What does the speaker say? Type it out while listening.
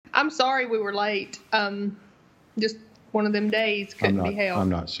I'm sorry we were late. Just one of them days couldn't be helped. I'm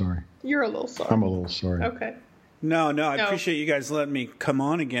not sorry. You're a little sorry. I'm a little sorry. Okay. No, I appreciate you guys letting me come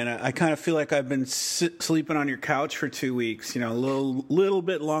on again. I kind of feel like I've been sleeping on your couch for 2 weeks. A little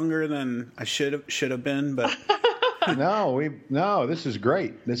bit longer than I should have been, but no, this is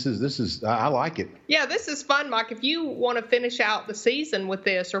great. This is I like it. Yeah, this is fun, Mike. If you want to finish out the season with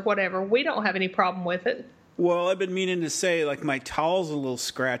this or whatever, we don't have any problem with it. Well, I've been meaning to say, like, my towel's a little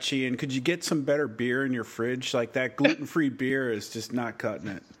scratchy, and could you get some better beer in your fridge? Like, that gluten-free beer is just not cutting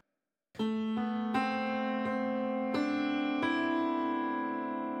it.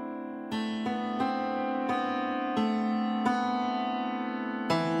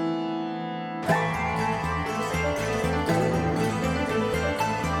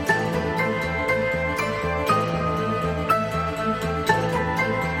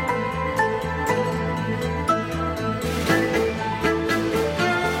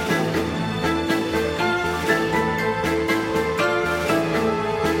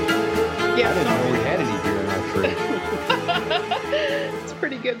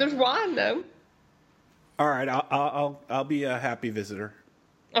 There's wine though. All right, I'll be a happy visitor.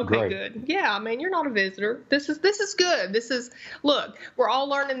 Okay, Great. Good. Yeah, I mean, you're not a visitor. This is good. Look, we're all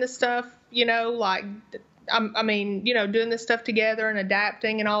learning this stuff. Like, doing this stuff together and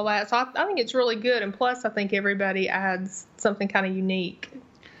adapting and all that. So I think it's really good. And plus, I think everybody adds something kind of unique.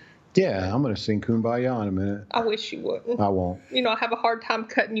 Yeah, I'm going to sing Kumbaya in a minute. I wish you wouldn't. I won't. I have a hard time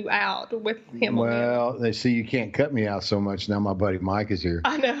cutting you out with him. Well, they see you can't cut me out so much. Now my buddy Mike is here.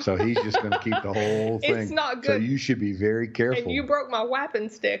 I know. So he's just going to keep the whole thing. It's not good. So you should be very careful. And you broke my weapon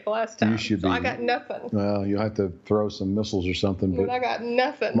stick last time. You should be. So I got nothing. Well, you'll have to throw some missiles or something. But I got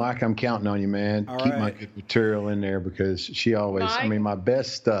nothing. Mike, I'm counting on you, man. All keep right. my good material in there because she always, Mike? my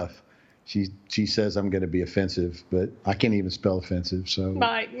best stuff. She says I'm going to be offensive, but I can't even spell offensive. So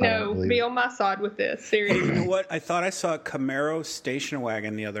Mike, no, be on my side with this. Seriously. You know what? I thought I saw a Camaro station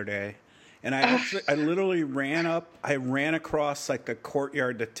wagon the other day, and I literally ran across like a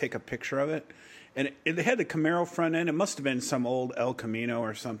courtyard to take a picture of it, and it had the Camaro front end. It must have been some old El Camino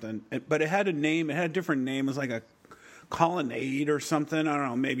or something, but it had a name. It had a different name. It was like a Colonnade or something. I don't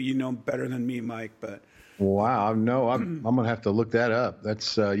know. Maybe you know better than me, Mike, but. Wow, no, I'm going to have to look that up.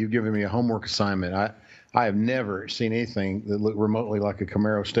 That's you've given me a homework assignment. I have never seen anything that looked remotely like a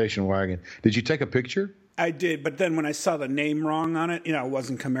Camaro station wagon. Did you take a picture? I did, but then when I saw the name wrong on it, it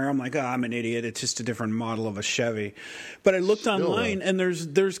wasn't Camaro. I'm like, I'm an idiot. It's just a different model of a Chevy. But I looked online, and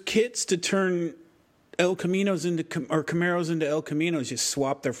there's kits to turn El Caminos or Camaros into El Caminos. You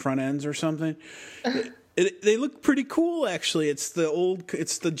swap their front ends or something. They look pretty cool, actually. It's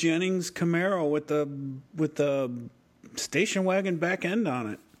the Jennings Camaro with the station wagon back end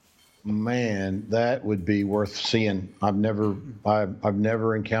on it. Man, that would be worth seeing. I've never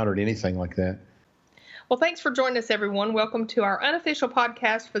encountered anything like that. Well, thanks for joining us, everyone. Welcome to our unofficial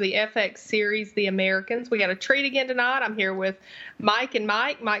podcast for the FX series, The Americans. We got a treat again tonight. I'm here with Mike and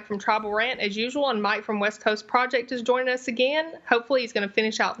Mike. Mike from Tribal Rant, as usual, and Mike from West Coast Project is joining us again. Hopefully, he's going to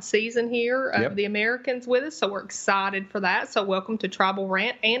finish out the season here of The Americans with us, so we're excited for that. So welcome to Tribal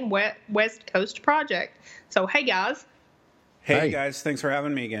Rant and West Coast Project. So, hey, guys. Hey, guys. Thanks for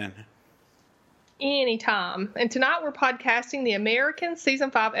having me again. Anytime. And tonight we're podcasting The Americans, Season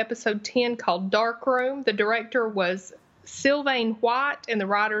 5, Episode 10, called Dark Room. The director was Sylvain White, and the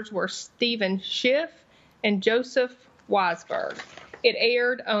writers were Stephen Schiff and Joseph Weisberg. It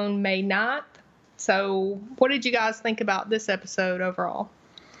aired on May 9th. So what did you guys think about this episode overall?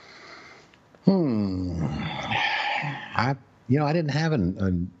 I didn't have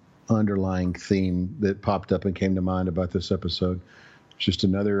an underlying theme that popped up and came to mind about this episode. It's just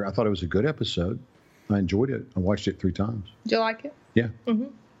I thought it was a good episode. I enjoyed it. I watched it 3 times. Did you like it? Yeah. Mm-hmm.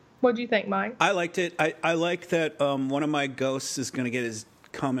 What do you think, Mike? I liked it. I like that one of my ghosts is going to get his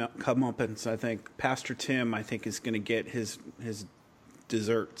comeuppance. I think Pastor Tim, is going to get his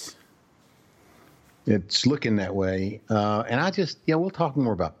desserts. It's looking that way. And we'll talk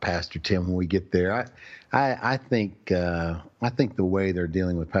more about Pastor Tim when we get there. I think the way they're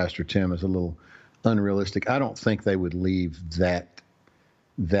dealing with Pastor Tim is a little unrealistic. I don't think they would leave that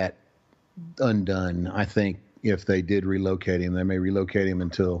undone. I think if they did relocate him, they may relocate him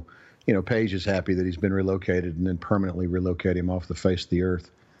until, Paige is happy that he's been relocated and then permanently relocate him off the face of the earth.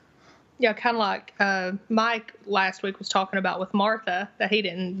 Yeah, kind of like Mike last week was talking about with Martha,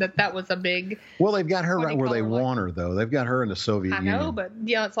 that was a big... Well, they've got her right where they want her, though. They've got her in the Soviet Union. I know, but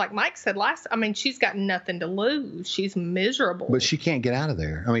it's like Mike said she's got nothing to lose. She's miserable. But she can't get out of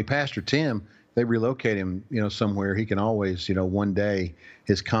there. Pastor Tim, they relocate him, somewhere. He can always, one day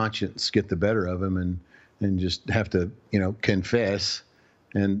his conscience get the better of him and just have to, confess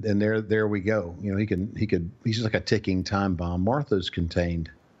And there we go. You know, he's just like a ticking time bomb. Martha's contained.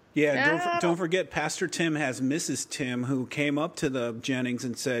 Yeah, don't forget, Pastor Tim has Mrs. Tim, who came up to the Jennings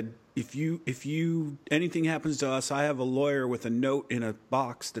and said, if you anything happens to us, I have a lawyer with a note in a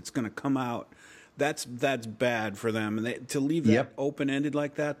box that's going to come out. That's bad for them, and to leave that open-ended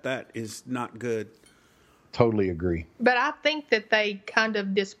like that is not good. Totally agree. But I think that they kind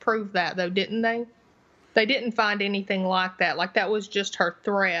of disproved that, though, didn't they? They didn't find anything like that. Like, that was just her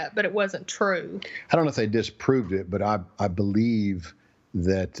threat, but it wasn't true. I don't know if they disproved it, but I believe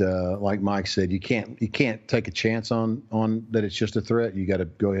that, like Mike said, you can't take a chance on that it's just a threat. You got to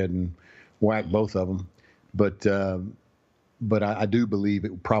go ahead and whack both of them. But I do believe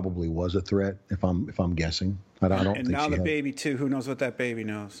it probably was a threat. If I'm guessing, I don't. And now the baby too. Who knows what that baby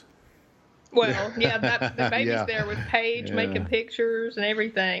knows? Well, yeah, the baby's there with Paige making pictures and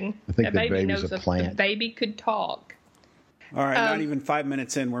everything. I think that the baby baby's knows a plant. the baby could talk. All right, not even 5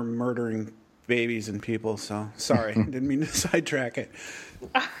 minutes in, we're murdering babies and people. So sorry, didn't mean to sidetrack it.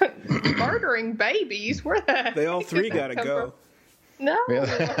 Murdering babies? Where the they all three got to go. From? No,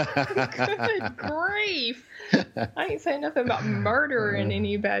 good grief! I ain't saying nothing about murdering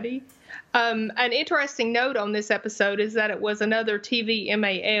anybody. An interesting note on this episode is that it was another TV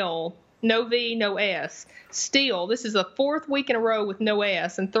MAL. No V, no S. Still, this is the 4th week in a row with no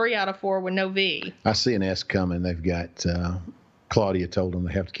S and 3 out of 4 with no V. I see an S coming. They've got Claudia told them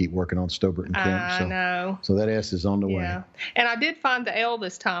they have to keep working on Stobart and Kemp. I know. So that S is on the way. And I did find the L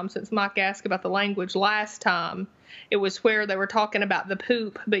this time, since Mike asked about the language last time. It was where they were talking about the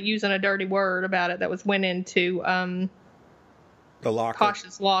poop, but using a dirty word about it that went into the locker.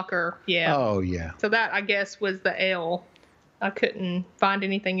 Pasha's locker. Yeah. Oh, yeah. So that, I guess, was the L. I couldn't find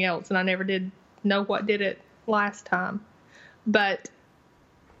anything else, and I never did know what did it last time. But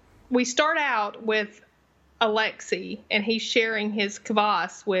we start out with Alexei, and he's sharing his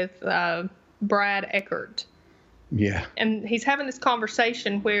kvass with Brad Eckert. Yeah. And he's having this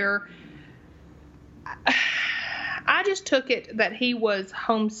conversation where I just took it that he was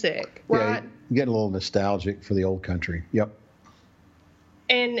homesick, right? Yeah, getting a little nostalgic for the old country. Yep.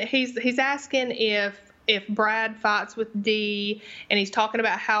 And he's asking if Brad fights with Dee, and he's talking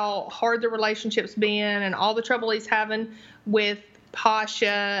about how hard the relationship's been and all the trouble he's having with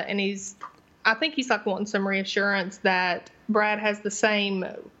Pasha, and I think he's like wanting some reassurance that Brad has the same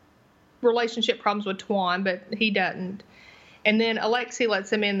relationship problems with Twan, but he doesn't. And then Alexei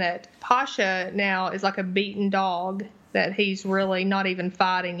lets him in that Pasha now is like a beaten dog, that he's really not even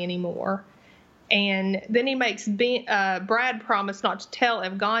fighting anymore. And then he makes Brad promise not to tell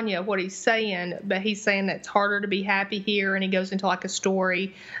Evgenia what he's saying, but he's saying that it's harder to be happy here, and he goes into like a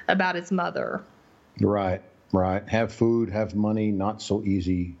story about his mother. Right. Have food, have money, not so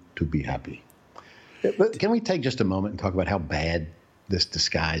easy to be happy. But can we take just a moment and talk about how bad this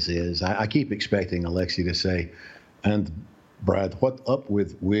disguise is? I keep expecting Alexei to say, and Brad, what up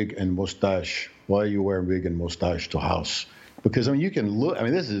with wig and mustache? Why are you wearing wig and mustache to house? Because, I mean, you can look, I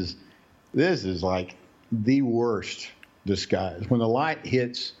mean, this is like the worst disguise. When the light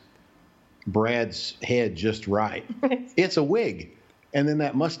hits Brad's head just right, it's a wig. And then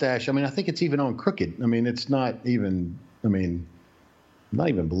that mustache, I mean, I think it's even on crooked. I mean, it's not even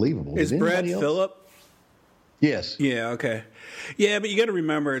believable. Is Brad Phillip? Yes. Yeah, okay. Yeah, but you got to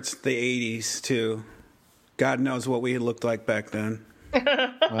remember it's the 80s, too. God knows what we looked like back then. Oh,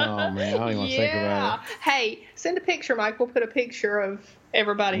 man, I don't even want to think about it. Hey, send a picture, Mike. We'll put a picture of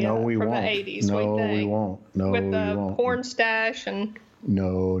everybody from the 80s. No, we won't. No, with we the won't. porn stash and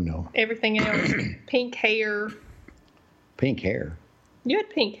everything else. Pink hair. Pink hair? You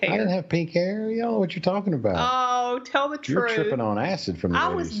had pink hair. I didn't have pink hair. You don't know what you're talking about. Oh, tell the truth. You're tripping on acid from the 80s. I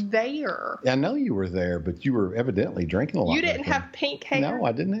was there. I know you were there, but you were evidently drinking a lot. You didn't have pink hair? No,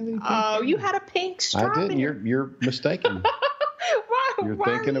 I didn't have any pink hair. Oh, you had a pink stripe. I didn't. You're mistaken. Why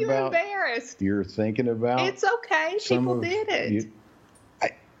are you embarrassed? You're thinking about. It's okay. People did it.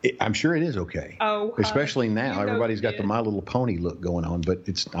 I'm sure it is okay. Oh, especially now, everybody's got the My Little Pony look going on, but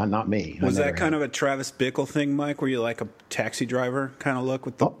it's not me. Was that kind of a Travis Bickle thing, Mike? Were you like a taxi driver kind of look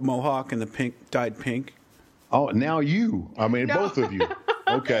with the mohawk and the dyed pink? Oh, now you. I mean, both of you.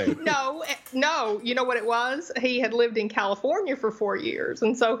 Okay. No. You know what it was? He had lived in California for 4 years,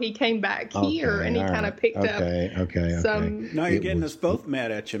 and so he came back here, and he kind of picked up some. Now you're getting us both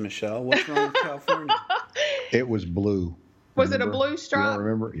mad at you, Michelle. What's wrong with California? It was blue. Was it a blue stripe? You don't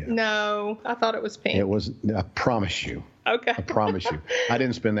remember? Yeah. No, I thought it was pink. It was. I promise you. Okay. I promise you. I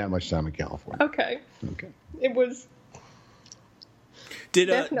didn't spend that much time in California. Okay. It was.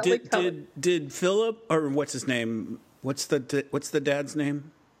 Did Philip, or what's his name? What's the dad's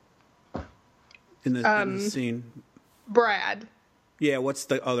name in the scene? Brad. Yeah, what's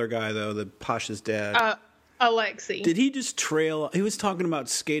the other guy, though, the Pasha's dad? Alexei. Did he just trail? He was talking about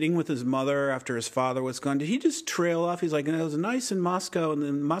skating with his mother after his father was gone. Did he just trail off? He's like, it was nice in Moscow, and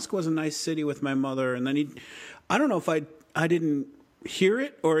then Moscow was a nice city with my mother. And then I don't know if I didn't hear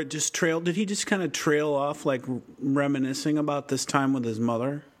it or it just trailed. Did he just kind of trail off, like reminiscing about this time with his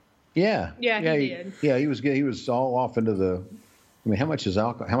mother? Yeah. Yeah, he did. Yeah, he was all off into the. I mean, how much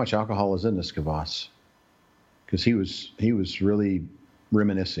alcohol is in this kvass? Because he was really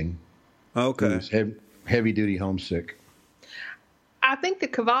reminiscing. Okay. He was heavy duty homesick. I think the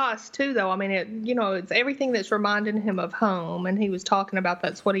kvass too, though. I mean, it's everything that's reminding him of home, and he was talking about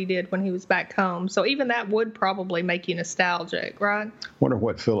that's what he did when he was back home. So even that would probably make you nostalgic, right? Wonder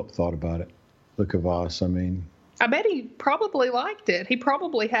what Philip thought about it, the kvass. I mean, I bet he probably liked it. He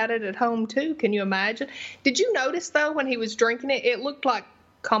probably had it at home too. Can you imagine? Did you notice though when he was drinking it, it looked like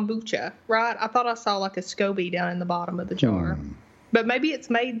kombucha, right? I thought I saw like a SCOBY down in the bottom of the jar. But maybe it's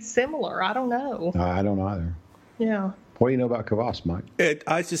made similar. I don't know. I don't either. Yeah. What do you know about kvass, Mike?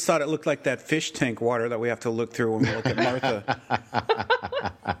 I just thought it looked like that fish tank water that we have to look through when we look at Martha.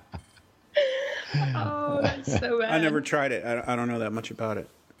 Oh, that's so bad. I never tried it. I don't know that much about it.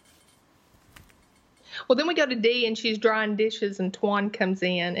 Well, then we go to Dee, and she's drying dishes, and Twan comes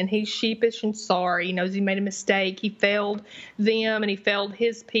in, and he's sheepish and sorry. He knows he made a mistake. He failed them, and he failed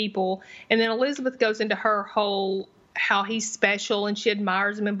his people. And then Elizabeth goes into her whole how he's special, and she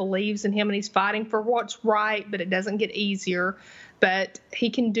admires him and believes in him, and he's fighting for what's right, but it doesn't get easier. But he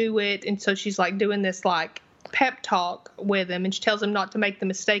can do it, and so she's like doing this like pep talk with him, and she tells him not to make the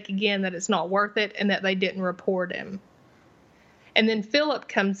mistake again, that it's not worth it, and that they didn't report him. And then Philip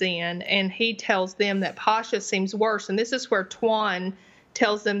comes in, and he tells them that Pasha seems worse. And this is where Twan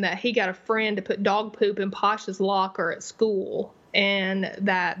tells them that he got a friend to put dog poop in Pasha's locker at school, and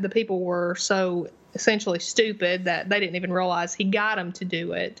that the people were so essentially stupid that they didn't even realize he got them to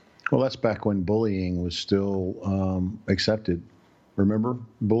do it. Well, that's back when bullying was still accepted. Remember,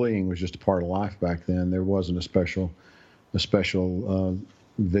 bullying was just a part of life back then. There wasn't a special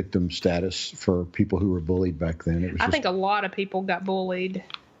victim status for people who were bullied back then. It was I think a lot of people got bullied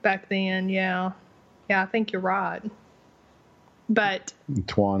back then. Yeah, I think you're right. But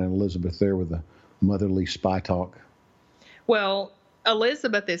Twan and Elizabeth there with the motherly spy talk. Well,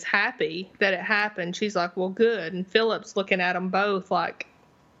 Elizabeth is happy that it happened. She's like, well, good. And Philip's looking at them both like,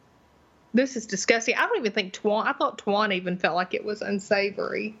 this is disgusting. I don't even think I thought Twan even felt like it was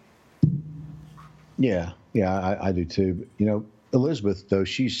unsavory. Yeah, I do too. But, Elizabeth, though,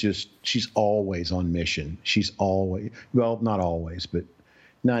 she's always on mission. She's always, well, not always, but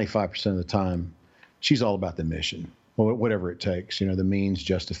 95% of the time, she's all about the mission, whatever it takes. The means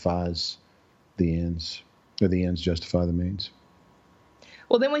justifies the ends, or the ends justify the means.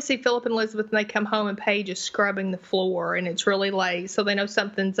 Well, then we see Philip and Elizabeth, and they come home, and Paige is scrubbing the floor, and it's really late, so they know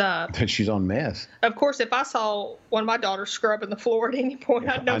something's up. That she's on meth. Of course, if I saw one of my daughters scrubbing the floor at any point,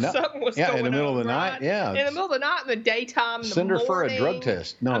 I'd know something was going on. Yeah, in the middle of the night, yeah. In the middle of the night, in the daytime, in the morning. Send her for a drug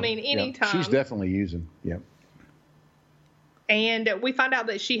test. No, anytime. She's definitely using, yeah. And we find out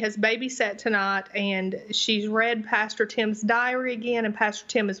that she has babysat tonight, and she's read Pastor Tim's diary again, and Pastor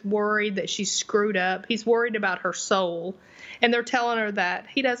Tim is worried that she's screwed up. He's worried about her soul. And they're telling her that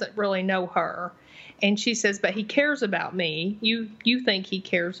he doesn't really know her. And she says, but he cares about me. You think he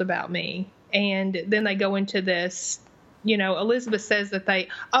cares about me. And then they go into this, Elizabeth says that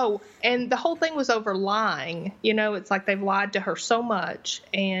and the whole thing was over lying. It's like they've lied to her so much.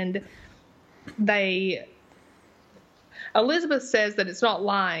 And Elizabeth says that it's not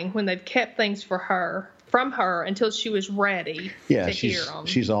lying when they've kept things from her until she was ready to hear them.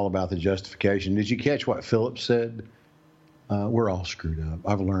 She's all about the justification. Did you catch what Philip said? We're all screwed up.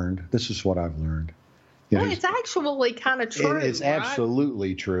 I've learned. This is what I've learned. Well, it's actually kind of true. It's right?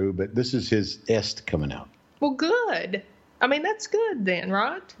 absolutely true, but this is his est coming out. Well, good. I mean, that's good then,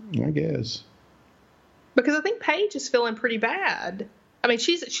 right? I guess. Because I think Paige is feeling pretty bad. I mean,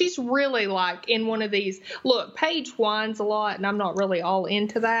 she's really like in one of these. Look, Paige whines a lot, and I'm not really all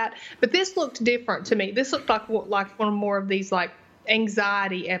into that. But this looked different to me. This looked like one more of these like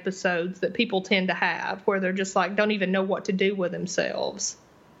anxiety episodes that people tend to have, where they're just like don't even know what to do with themselves.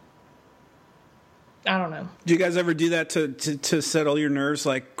 I don't know. Do you guys ever do that to settle your nerves,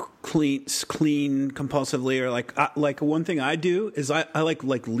 like clean compulsively, or like one thing I do is I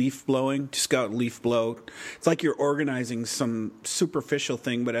like leaf blowing. Just go out and leaf blow. It's like you're organizing some superficial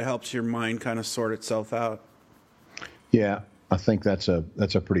thing, but it helps your mind kind of sort itself out. Yeah, I think that's a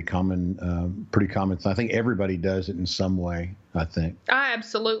pretty common thing. I think everybody does it in some way. I think I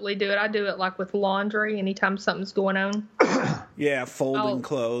absolutely do it. I do it like with laundry. Anytime something's going on. Yeah, folding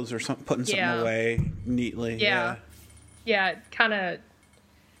clothes or something, putting something away neatly. Yeah. yeah, it kind of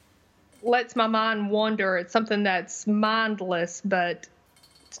lets my mind wander. It's something that's mindless, but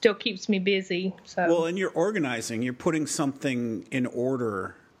still keeps me busy. So well, and you're organizing. You're putting something in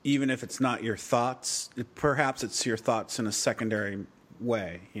order, even if it's not your thoughts. Perhaps it's your thoughts in a secondary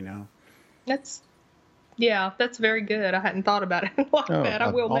way. that's very good. I hadn't thought about it like that.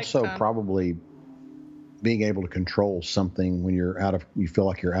 I will next also time. probably being able to control something when you feel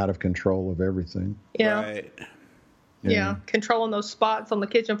like you're out of control of everything. Yeah. Right. Yeah, controlling those spots on the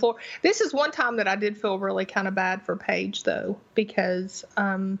kitchen floor. This is one time that I did feel really kind of bad for Paige, though, because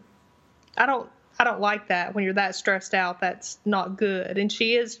I don't like that when you're that stressed out. That's not good. And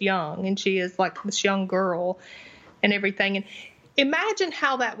she is young, and she is like this young girl and everything. And imagine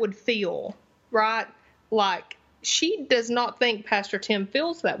how that would feel, right? Like she does not think Pastor Tim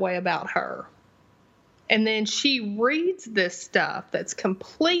feels that way about her. And then she reads this stuff that's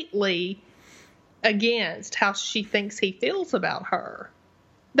completely against how she thinks he feels about her.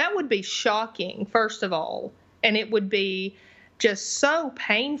 That would be shocking, first of all, and it would be just so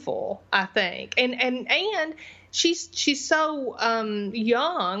painful, I think. And she's so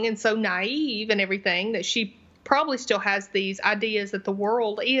young and so naive and everything that she probably still has these ideas that the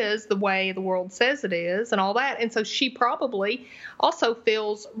world is the way the world says it is and all that. And so she probably also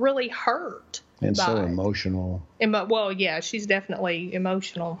feels really hurt. And so emotional. Well, yeah, she's definitely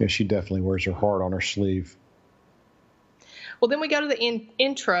emotional. Yeah, she definitely wears her heart on her sleeve. Well, then we go to the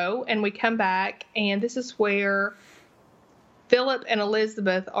intro, and we come back, and this is where Philip and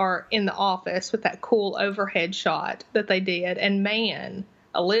Elizabeth are in the office with that cool overhead shot that they did. And, man,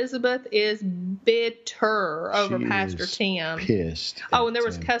 Elizabeth is bitter over Pastor Tim. Pissed. Oh, and there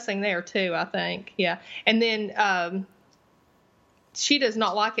was cussing there, too, I think. Yeah. And then she does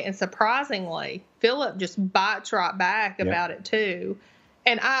not like it, and surprisingly, Philip just bites right back about it too.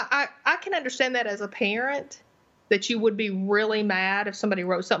 And I can understand that as a parent, that you would be really mad if somebody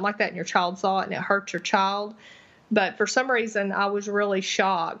wrote something like that and your child saw it and it hurt your child. But for some reason, I was really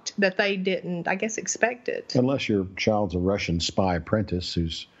shocked that they didn't, I guess, expect it. Unless your child's a Russian spy apprentice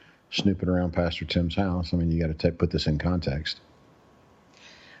who's snooping around Pastor Tim's house. I mean, you got to put this in context.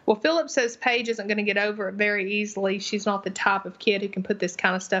 Well, Philip says Paige isn't going to get over it very easily. She's not the type of kid who can put this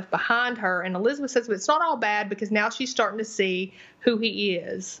kind of stuff behind her. And Elizabeth says, but it's not all bad because now she's starting to see who he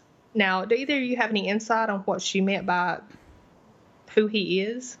is. Now, do either of you have any insight on what she meant by who he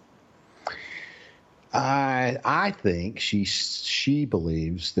is? I think she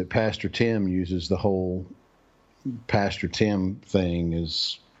believes that Pastor Tim uses the whole Pastor Tim thing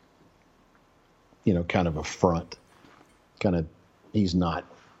as, kind of a front. Kind of, he's not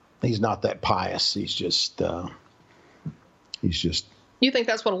that pious. He's just. You think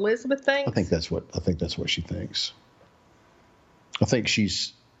that's what Elizabeth thinks? I think that's what she thinks. I think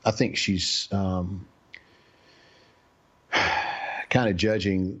she's kind of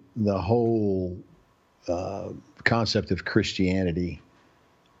judging the whole concept of Christianity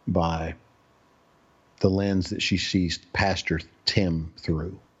by the lens that she sees Pastor Tim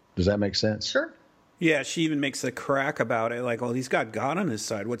through. Does that make sense? Sure. Yeah, she even makes a crack about it, like, well, he's got God on his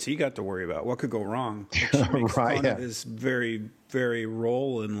side. What's he got to worry about? What could go wrong? Like, she makes fun of his very, very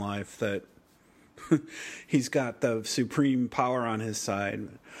role in life that he's got the supreme power on his side.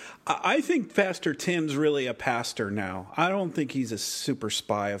 I think Pastor Tim's really a pastor now. I don't think he's a super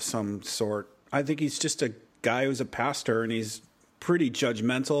spy of some sort. I think he's just a guy who's a pastor, and he's pretty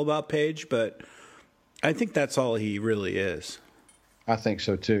judgmental about Paige, but I think that's all he really is. I think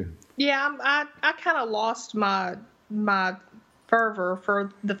so, too. Yeah, I kind of lost my fervor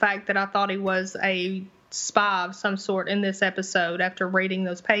for the fact that I thought he was a spy of some sort in this episode after reading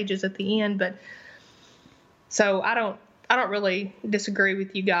those pages at the end. But so I don't really disagree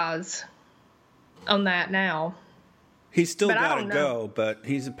with you guys on that now. He's still got to go, but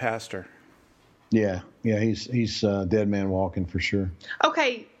he's a pastor. Yeah, he's dead man walking for sure.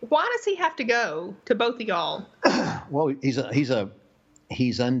 Okay, why does he have to go to both of y'all? Well,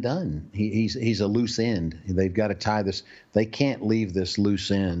 he's undone. He's a loose end. They've got to tie this. They can't leave this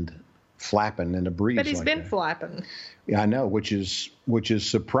loose end flapping in a breeze. But he's like been that. flapping. Yeah, I know, which is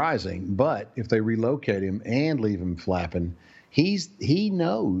surprising. But if they relocate him and leave him flapping, he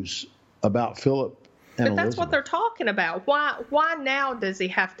knows about Philip and Elizabeth. But that's what they're talking about. Why now does he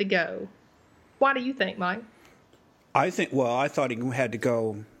have to go? Why do you think, Mike? I thought he had to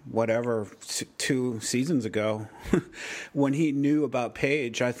go, 2 seasons ago. When he knew about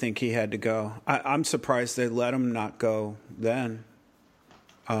Paige, I think he had to go. I'm surprised they let him not go then.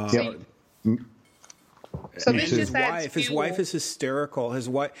 So this just adds fuel. His wife is hysterical. His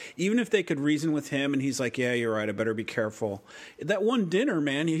wife, even if they could reason with him, and he's like, "Yeah, you're right. I better be careful." That one dinner,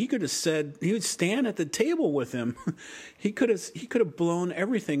 man, he could have said he would stand at the table with him. He could have blown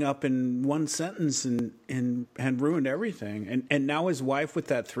everything up in one sentence and ruined everything. And now his wife with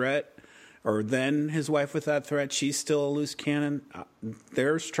that threat, or then his wife with that threat, she's still a loose cannon.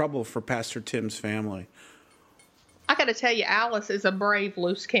 There's trouble for Pastor Tim's family. I got to tell you, Alice is a brave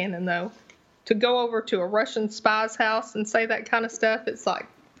loose cannon, though. To go over to a Russian spy's house and say that kind of stuff, it's like,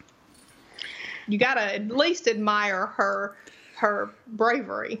 you got to at least admire her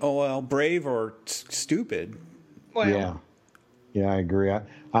bravery. Oh, well, brave or stupid. Well, yeah, I agree. I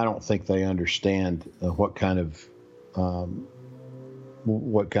don't think they understand what kind of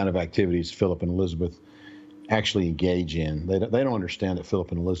activities Philip and Elizabeth actually engage in. They don't understand that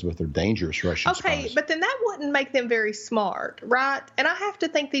Philip and Elizabeth are dangerous Russian spies. Okay, but then that wouldn't make them very smart, right? And I have to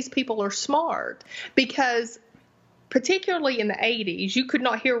think these people are smart because particularly in the 80s, you could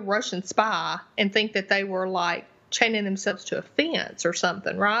not hear Russian spy and think that they were like chaining themselves to a fence or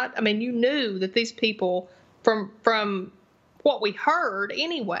something, right? I mean, you knew that these people from what we heard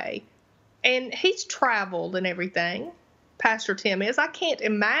anyway, and he's traveled and everything. Pastor Tim is. I can't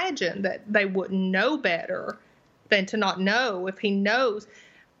imagine that they wouldn't know better than to not know if he knows.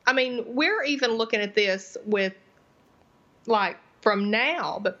 I mean, we're even looking at this with, like, from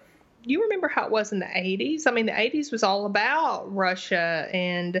now, but you remember how it was in the 80s? I mean, the 80s was all about Russia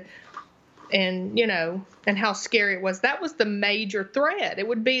and you know, and how scary it was. That was the major threat. It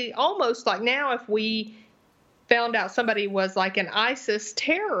would be almost like now if we found out somebody was like an ISIS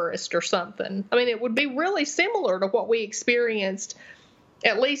terrorist or something. I mean, it would be really similar to what we experienced,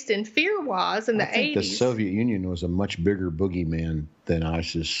 at least in fear-wise, in the 80s. I think the Soviet Union was a much bigger boogeyman than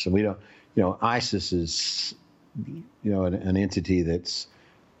ISIS. So we don't, you know, ISIS is, you know, an entity that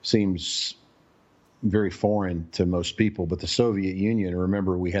seems very foreign to most people. But the Soviet Union,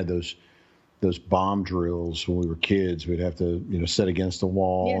 remember, we had those bomb drills when we were kids. We'd have to, you know, sit against the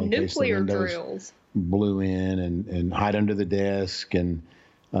wall in case the windows drills blew in and hide under the desk. And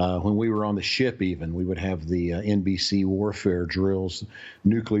when we were on the ship even, we would have the NBC warfare drills,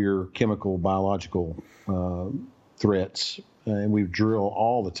 nuclear, chemical, biological threats. And we would drill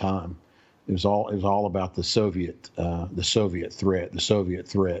all the time. It was all about the Soviet threat,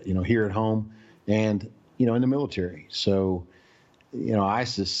 you know, here at home and, you know, in the military. So, you know,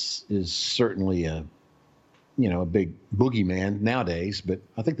 ISIS is certainly a big boogeyman nowadays, but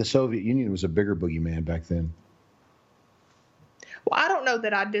I think the Soviet Union was a bigger boogeyman back then. Well, I don't know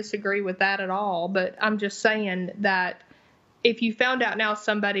that I disagree with that at all, but I'm just saying that if you found out now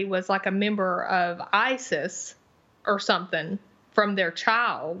somebody was like a member of ISIS or something from their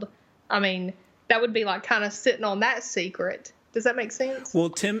child, I mean, that would be like kind of sitting on that secret. Does that make sense? Well,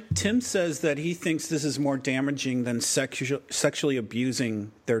 Tim says that he thinks this is more damaging than sexually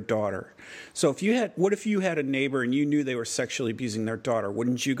abusing their daughter. So what if you had a neighbor and you knew they were sexually abusing their daughter?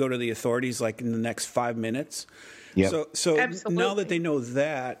 Wouldn't you go to the authorities like in the next 5 minutes? Yeah. So Absolutely. Now that they know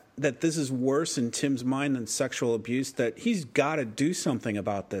that this is worse in Tim's mind than sexual abuse, that he's got to do something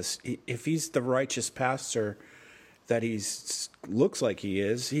about this. If he's the righteous pastor that looks like he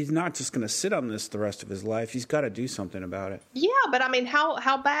is, he's not just going to sit on this the rest of his life. He's got to do something about it. Yeah, but I mean,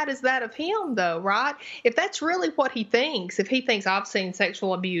 how bad is that of him, though, right? If that's really what he thinks, if he thinks I've seen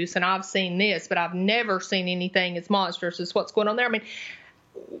sexual abuse and I've seen this, but I've never seen anything as monstrous as what's going on there, I mean,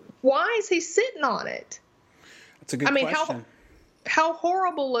 why is he sitting on it? That's a good question. How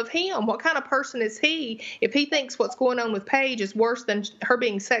horrible of him. What kind of person is he if he thinks what's going on with Paige is worse than her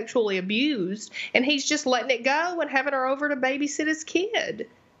being sexually abused and he's just letting it go and having her over to babysit his kid?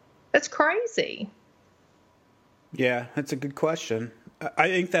 That's crazy. Yeah, that's a good question. I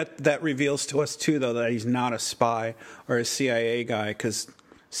think that reveals to us, too, though, that he's not a spy or a CIA guy, because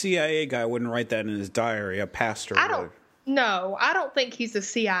CIA guy wouldn't write that in his diary. A pastor would. I don't think he's a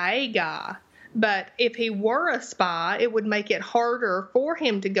CIA guy. But if he were a spy, it would make it harder for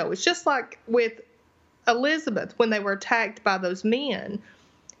him to go. It's just like with Elizabeth when they were attacked by those men.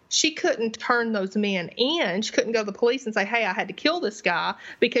 She couldn't turn those men in. She couldn't go to the police and say, hey, I had to kill this guy,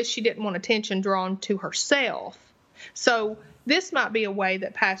 because she didn't want attention drawn to herself. So this might be a way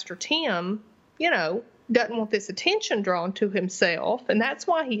that Pastor Tim, you know, doesn't want this attention drawn to himself. And that's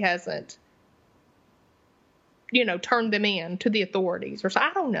why he hasn't, you know, turn them in to the authorities. Or so,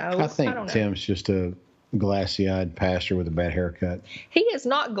 I don't know. I think Tim's just a glassy-eyed pastor with a bad haircut. He is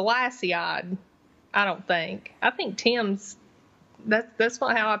not glassy-eyed, I don't think. I think Tim's, that's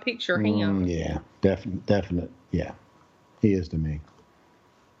not how I picture him. Yeah, definite. Yeah, he is to me.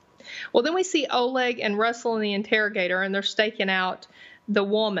 Well, then we see Oleg and Russell in the interrogator, and they're staking out the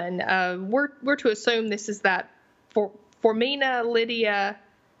woman. We're to assume this is that Formina Lydia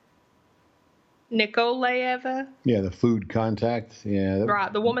Nikolaeva. Yeah, the food contact. Yeah.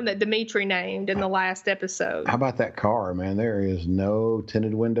 Right, the woman that Dimitri named in the last episode. How about that car, man? There is no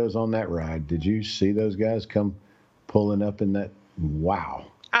tinted windows on that ride. Did you see those guys come pulling up in that? Wow.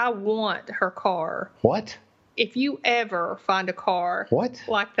 I want her car. What? If you ever find a car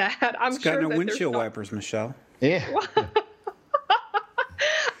like that, I'm it's sure got no that windshield wipers, Michelle. Yeah.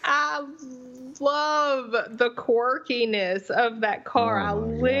 I love the quirkiness of that car.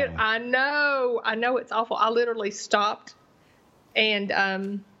 I know it's awful. I literally stopped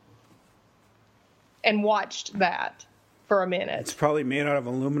and watched that for a minute. It's probably made out of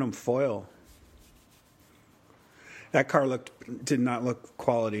aluminum foil. That car did not look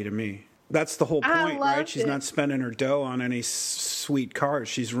quality to me. That's the whole point, right? She's not spending her dough on any sweet cars.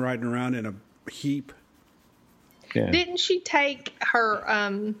 She's riding around in a heap. Yeah. Didn't she take her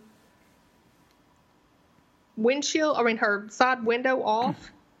her side window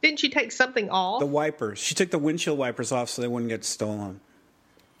off? Didn't she take something off? The wipers. She took the windshield wipers off so they wouldn't get stolen.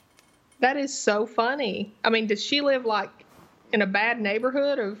 That is so funny. I mean, does she live like in a bad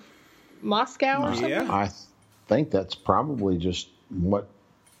neighborhood of Moscow or something? Yeah. I think that's probably just what,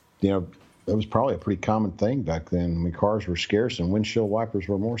 that was probably a pretty common thing back then. I mean, cars were scarce and windshield wipers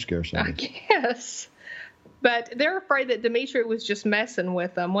were more scarce. I guess. But they're afraid that Dimitri was just messing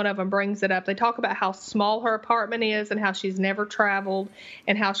with them. One of them brings it up. They talk about how small her apartment is and how she's never traveled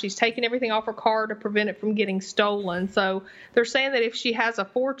and how she's taken everything off her car to prevent it from getting stolen. So they're saying that if she has a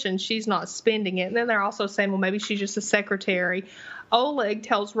fortune, she's not spending it. And then they're also saying, well, maybe she's just a secretary. Oleg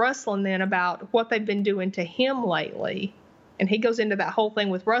tells Ruslan then about what they've been doing to him lately. And he goes into that whole thing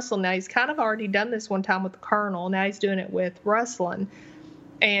with Ruslan. Now, he's kind of already done this one time with the Colonel. Now he's doing it with Ruslan.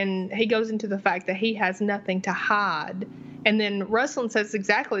 And he goes into the fact that he has nothing to hide. And then Ruslan says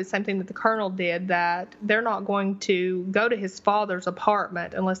exactly the same thing that the Colonel did, that they're not going to go to his father's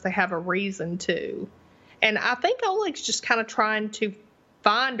apartment unless they have a reason to. And I think Oleg's just kind of trying to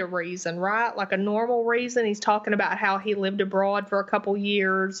find a reason, right? Like a normal reason. He's talking about how he lived abroad for a couple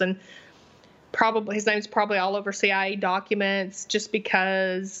years and probably his name's probably all over CIA documents just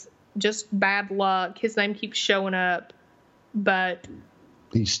because, just bad luck. His name keeps showing up, but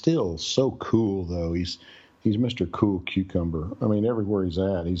he's still so cool, though. He's Mr. Cool Cucumber. I mean, everywhere he's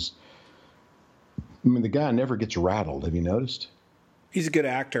at, the guy never gets rattled. Have you noticed? He's a good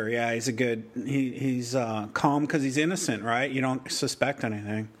actor. Yeah, he's he's calm because he's innocent, right? You don't suspect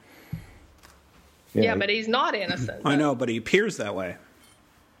anything. Yeah, but he's not innocent. I know, but he appears that way.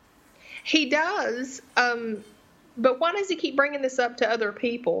 He does. But why does he keep bringing this up to other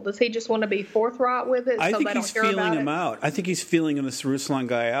people? Does he just want to be forthright with it? I think he's feeling him out. I think he's feeling this Ruslan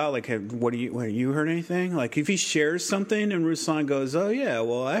guy out. Like, what you heard anything? Like, if he shares something and Ruslan goes, "Oh yeah,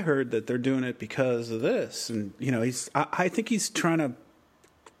 well I heard that they're doing it because of this," and I think he's trying to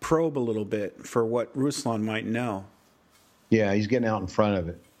probe a little bit for what Ruslan might know. Yeah, he's getting out in front of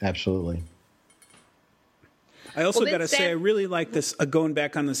it. Absolutely. I also got to say, I really like this, going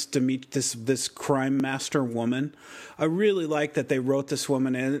back on this crime master woman. I really like that they wrote this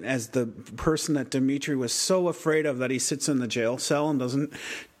woman in as the person that Dimitri was so afraid of, that he sits in the jail cell and doesn't,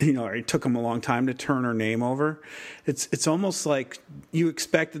 or it took him a long time to turn her name over. It's almost like you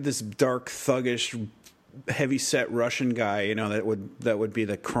expected this dark, thuggish, heavy-set Russian guy, that would be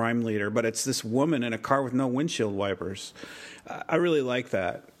the crime leader, but it's this woman in a car with no windshield wipers. I really like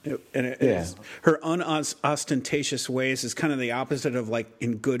that. Her unostentatious ways is kind of the opposite of like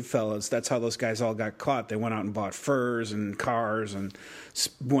in Goodfellas. That's how those guys all got caught. They went out and bought furs and cars and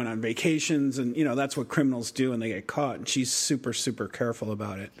went on vacations, and that's what criminals do when they get caught. And she's super, super careful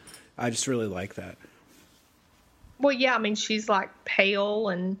about it. I just really like that. Well, yeah, I mean, she's like pale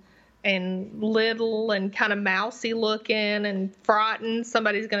and little and kind of mousy looking and frightened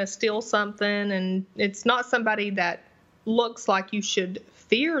somebody's going to steal something, and it's not somebody that looks like you should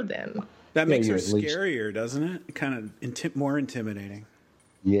fear them. That makes her scarier, doesn't it? Kind of more intimidating.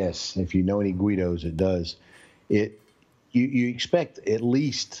 Yes, if you know any Guidos, it does. You expect at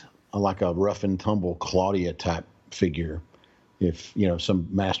least like a rough and tumble Claudia type figure, if some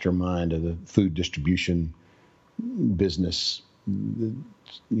mastermind of the food distribution business,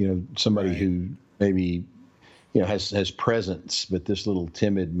 somebody right. Who maybe has presence, but this little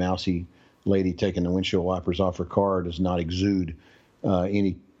timid, mousy lady taking the windshield wipers off her car does not exude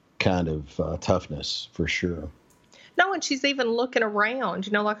any kind of toughness, for sure. No, and she's even looking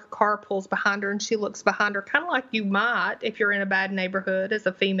around, like a car pulls behind her and she looks behind her, kind of like you might if you're in a bad neighborhood as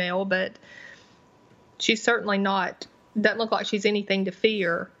a female, but she's certainly doesn't look like she's anything to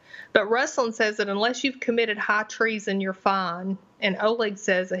fear. But Ruslan says that unless you've committed high treason, you're fine. And Oleg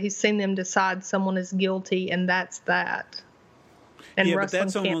says that he's seen them decide someone is guilty, and that's that. And yeah, Ruslan but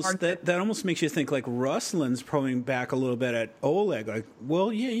that's almost that almost makes you think like Ruslan's probing back a little bit at Oleg. Like,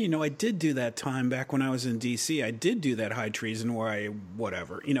 well, yeah, I did do that time back when I was in D.C. I did do that high treason where I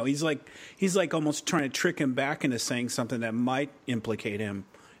whatever. He's like almost trying to trick him back into saying something that might implicate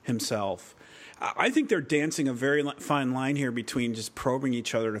himself. I think they're dancing a very fine line here between just probing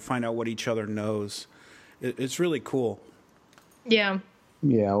each other to find out what each other knows. It's really cool. Yeah.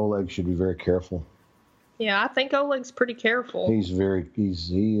 Yeah, Oleg should be very careful. Yeah, I think Oleg's pretty careful. He's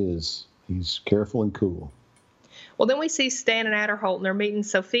careful and cool. Well, then we see Stan and Adderholt, and they're meeting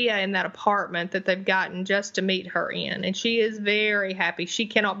Sophia in that apartment that they've gotten just to meet her in. And she is very happy. She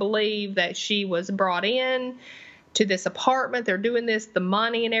cannot believe that she was brought in to this apartment. They're doing this, the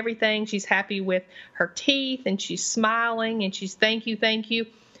money and everything. She's happy with her teeth, and she's smiling, and she's thank you.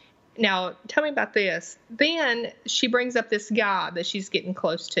 Now, tell me about this. Then she brings up this guy that she's getting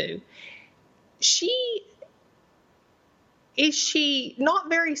close to. Is she not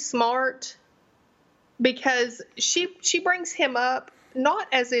very smart? Because she brings him up not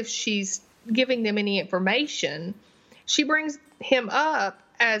as if she's giving them any information. She brings him up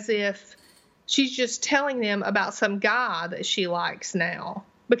as if she's just telling them about some guy that she likes now.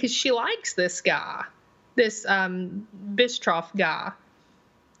 Because she likes this guy, this Bistrov guy.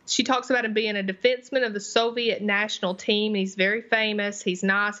 She talks about him being a defenseman of the Soviet national team. He's very famous. He's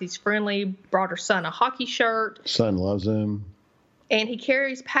nice. He's friendly. Brought her son a hockey shirt. Son loves him. And he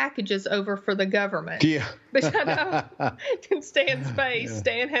carries packages over for the government. Yeah. But I know in Stan's face, yeah.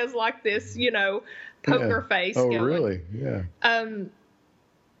 Stan has like this, poker face. Oh, going. Really? Yeah.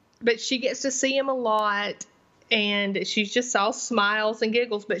 But she gets to see him a lot. And she's just all smiles and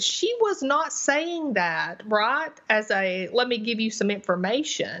giggles. But she was not saying that, right? As let me give you some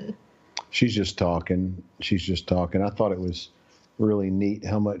information. She's just talking. I thought it was really neat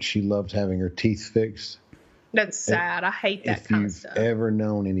how much she loved having her teeth fixed. That's sad. I hate that kind of stuff. If you've ever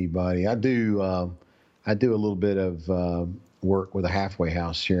known anybody, I do a little bit of work with a halfway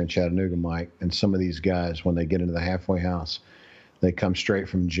house here in Chattanooga, Mike. And some of these guys, when they get into the halfway house, they come straight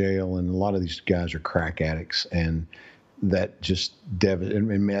from jail, and a lot of these guys are crack addicts, and that just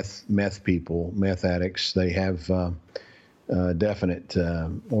and meth people, meth addicts. They have definite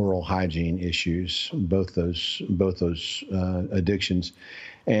oral hygiene issues, both those addictions,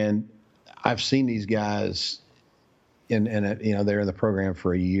 and I've seen these guys, and they're in the program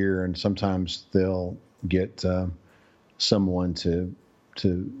for a year, and sometimes they'll get someone to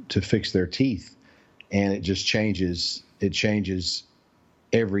fix their teeth, and it just changes. It changes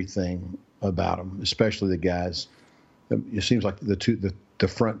everything about them, especially the guys. It seems like the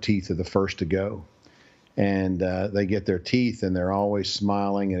front teeth are the first to go, and they get their teeth, and they're always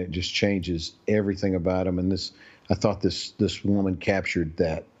smiling, and it just changes everything about them. And I thought this woman captured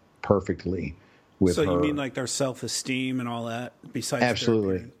that perfectly with her. So you mean like their self-esteem and all that? Besides,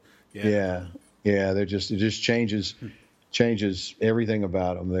 absolutely, yeah. It just changes everything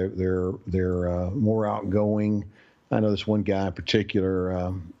about them. They're more outgoing. I know this one guy in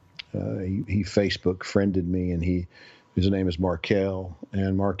particular. He Facebook friended me, and his name is Markel,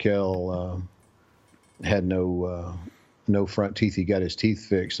 and Markel had no front teeth. He got his teeth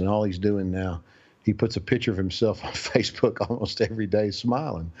fixed, and all he's doing now, he puts a picture of himself on Facebook almost every day,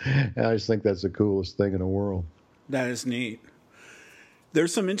 smiling. And I just think that's the coolest thing in the world. That is neat.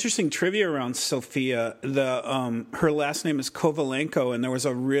 There's some interesting trivia around Sophia. Her last name is Kovalenko, and there was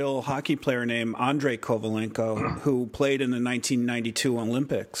a real hockey player named Andrei Kovalenko who played in the 1992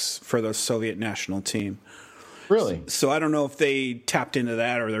 Olympics for the Soviet national team. Really? So I don't know if they tapped into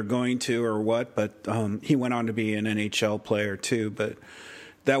that or they're going to or what, but he went on to be an NHL player too. But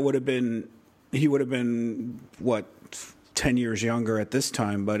he would have been, 10 years younger at this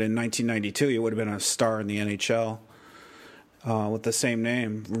time, but in 1992 he would have been a star in the NHL. With the same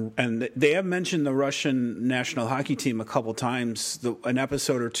name. And they have mentioned the Russian national hockey team a couple times. An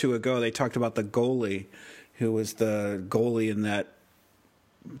episode or two ago, they talked about the goalie, who was the goalie in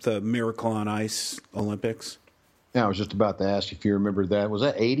the Miracle on Ice Olympics. Yeah, I was just about to ask if you remember that. Was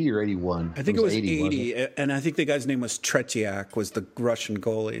that 80 or 81? I think it was 80. And I think the guy's name was Tretiak, was the Russian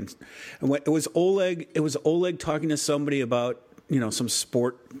goalie. And when, it was Oleg talking to somebody about some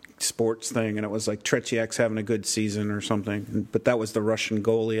sports thing, and it was like Tretiak's having a good season or something. But that was the Russian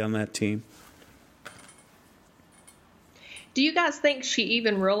goalie on that team. Do you guys think she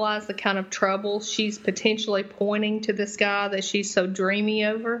even realized the kind of trouble she's potentially pointing to this guy that she's so dreamy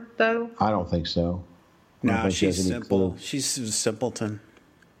over, though? I don't think so. No, she's simple. She's a simpleton.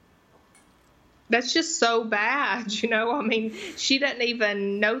 That's just so bad, you know? I mean, she doesn't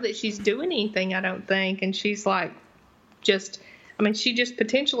even know that she's doing anything, I don't think. And she's like, she just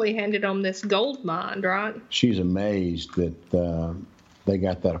potentially handed them this gold mine, right? She's amazed that they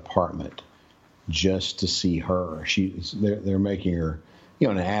got that apartment just to see her. They're making her,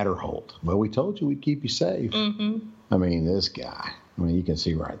 an Adderholt. Well, we told you we'd keep you safe. Mm-hmm. I mean, this guy. You can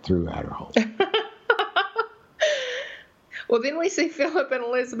see right through Adderholt. Well, then we see Philip and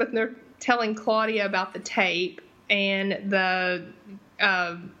Elizabeth, and they're telling Claudia about the tape and the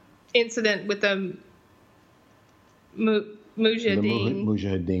incident with the Mujahideen.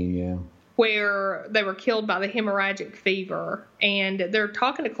 Mujahideen, yeah. Where they were killed by the hemorrhagic fever. And they're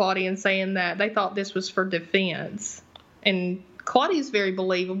talking to Claudia and saying that they thought this was for defense. And Claudia's very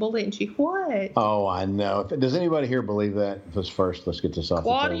believable, isn't she? What? Oh, I know. Does anybody here believe that? First, let's get this off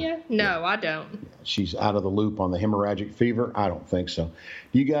Claudia? the No, yeah. I don't. She's out of the loop on the hemorrhagic fever? I don't think so.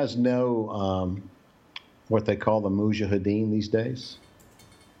 Do you guys know what they call the Mujahideen these days?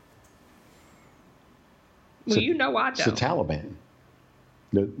 Well, I don't. It's the Taliban.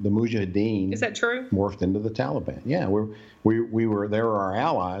 The Mujahideen. Is that true? Morphed into the Taliban. Yeah, they were our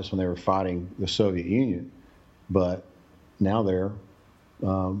allies when they were fighting the Soviet Union, but now they're,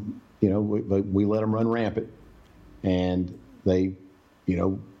 we let them run rampant, and they,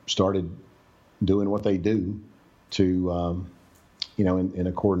 started doing what they do to, in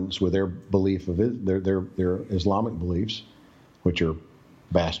accordance with their belief of their Islamic beliefs, which are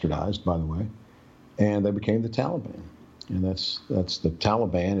bastardized, by the way, and they became the Taliban. And that's the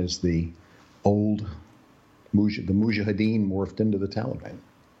Taliban is the old the Mujahideen morphed into the Taliban,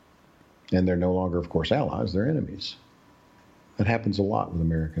 and they're no longer, of course, allies; they're enemies. That happens a lot with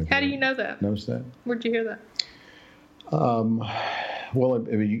Americans. How do you know that? Notice that? Where'd you hear that? Well,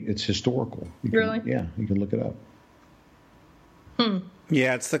 it's historical. Really? Yeah, you can look it up.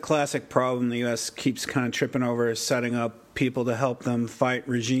 Yeah, it's the classic problem the U.S. keeps kind of tripping over, is setting up people to help them fight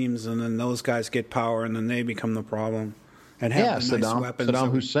regimes, and then those guys get power, and then they become the problem. And have the nice weapons. Saddam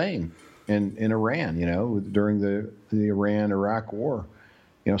Hussein in Iran, during the Iran-Iraq war.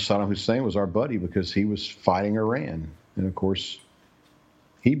 Saddam Hussein was our buddy because he was fighting Iran. And, of course,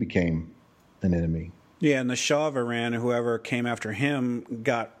 he became an enemy. Yeah, and the Shah of Iran, whoever came after him,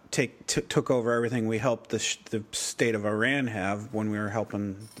 took over everything we helped the state of Iran have when we were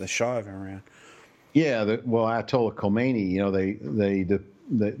helping the Shah of Iran. Yeah, Ayatollah Khomeini,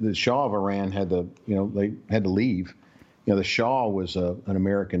 the Shah of Iran had to, they had to leave. The Shah was an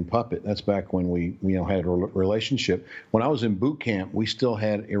American puppet. That's back when we, had a relationship. When I was in boot camp, we still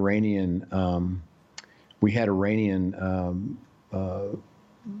had Iranian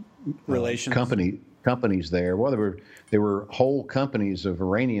relations companies there. Well, there were whole companies of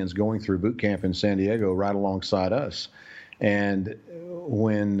Iranians going through boot camp in San Diego right alongside us. And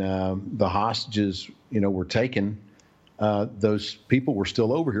when the hostages, were taken, those people were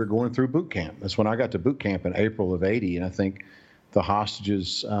still over here going through boot camp. That's when I got to boot camp in April of '80, and I think the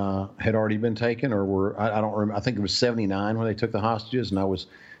hostages had already been taken, or I don't remember. I think it was '79 when they took the hostages, and I was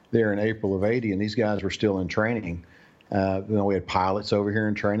there in April of '80, and these guys were still in training. We had pilots over here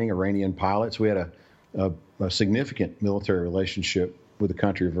in training, Iranian pilots. We had a significant military relationship with the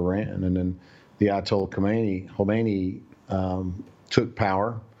country of Iran, and then the Ayatollah Khomeini took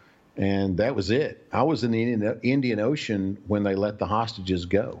power. And that was it. I was in the Indian Ocean when they let the hostages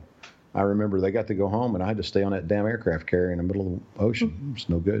go. I remember they got to go home, and I had to stay on that damn aircraft carrier in the middle of the ocean. It's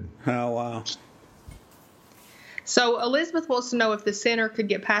no good. Oh, wow. So Elizabeth wants to know if the center could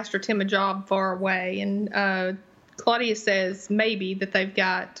get Pastor Tim a job far away. And Claudia says maybe that they've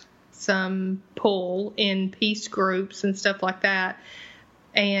got some pull in peace groups and stuff like that.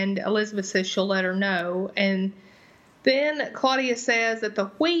 And Elizabeth says she'll let her know. And then Claudia says that the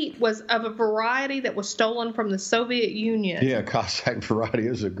wheat was of a variety that was stolen from the Soviet Union. Yeah, Cossack variety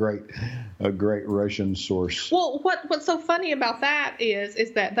is a great Russian source. Well, what's so funny about that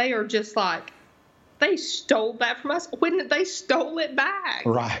is that they are just like, they stole that from us when they stole it back.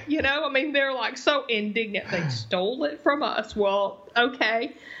 Right. They're like so indignant. They stole it from us. Well,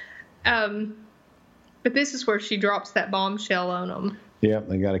 okay. But this is where she drops that bombshell on them. Yep,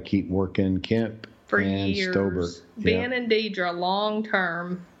 they got to keep working Kemp. For and years. Stobart. Ben and Deidre, long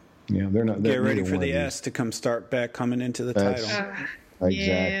term. Yeah, they're not. Get ready for the S to coming into the title. Exactly.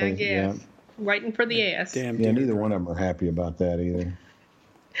 Yeah, I guess. Yeah. Waiting for the S. Damn. Yeah, neither one of them are happy about that either.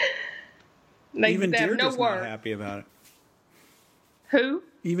 Even Deirdre's not happy about it. Who?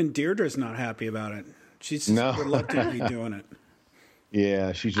 Even Deirdre's not happy about it. She's reluctantly doing it.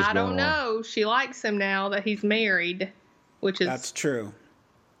 Yeah, she's just. I don't know. She likes him now that he's married, which is. That's true.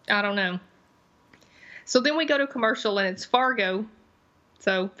 I don't know. So then we go to commercial, and it's Fargo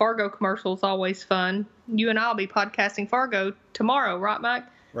So Fargo commercial is always fun. You and I will be podcasting Fargo tomorrow, right, Mike?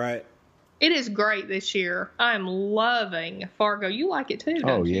 Right. It is great this year. I'm loving Fargo. You like it too,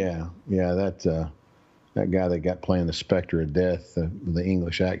 don't you? Yeah. That guy that got playing the Spectre of Death with the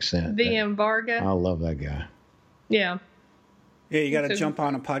English accent. VM Varga. I love that guy. Yeah. Yeah, you got to jump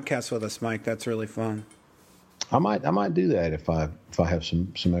on a podcast with us, Mike. That's really fun. I might do that if I have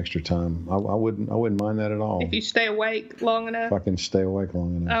some extra time. I wouldn't mind that at all. If you stay awake long enough. If I can stay awake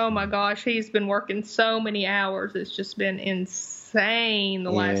long enough. Oh my gosh, he's been working so many hours. It's just been insane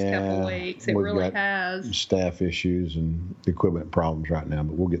the last couple of weeks. It really has. Staff issues and equipment problems right now,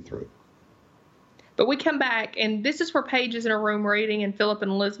 but we'll get through it. But we come back, and this is where Paige is in a room reading, and Philip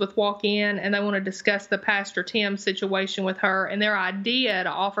and Elizabeth walk in, and they want to discuss the Pastor Tim situation with her and their idea to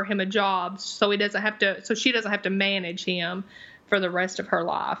offer him a job so she doesn't have to manage him for the rest of her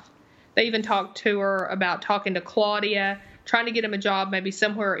life. They even talked to her about talking to Claudia, trying to get him a job maybe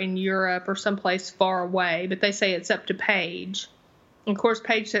somewhere in Europe or someplace far away, but they say it's up to Paige. And of course,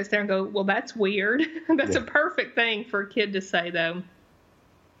 Paige sits there and goes, well, that's weird. That's a perfect thing for a kid to say, though.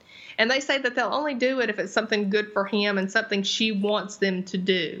 And they say that they'll only do it if it's something good for him and something she wants them to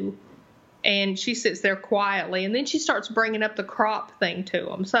do. And she sits there quietly. And then she starts bringing up the crop thing to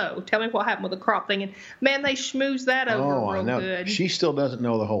him. So tell me what happened with the crop thing. And, man, they schmooze that over real good. She still doesn't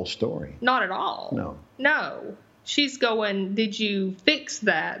know the whole story. Not at all. No. She's going, did you fix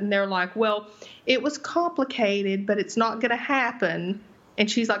that? And they're like, well, it was complicated, but it's not going to happen.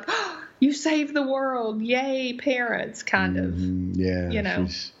 And she's like, oh, you saved the world. Yay, parents, kind of. Yeah. You know.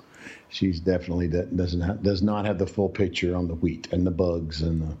 She's definitely does not have the full picture on the wheat and the bugs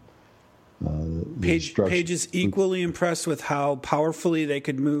and Paige is equally impressed with how powerfully they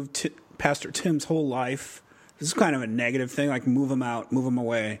could move Pastor Tim's whole life. This is kind of a negative thing, like move him out, move him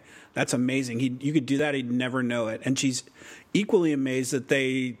away. That's amazing. You could do that, he'd never know it. And she's equally amazed that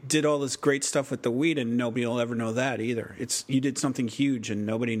they did all this great stuff with the wheat, and nobody will ever know that either. You did something huge, and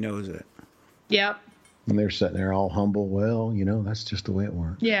nobody knows it. Yep. And they're sitting there all humble. Well, that's just the way it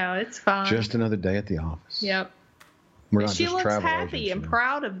works. Yeah, it's fine. Just another day at the office. Yep. We're not she just looks travel happy agents, and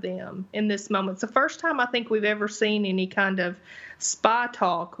proud of them in this moment. It's the first time I think we've ever seen any kind of spy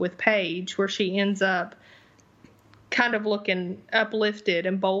talk with Paige where she ends up kind of looking uplifted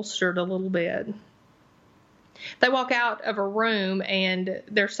and bolstered a little bit. They walk out of a room and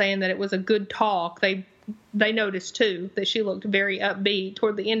they're saying that it was a good talk. They noticed, too, that she looked very upbeat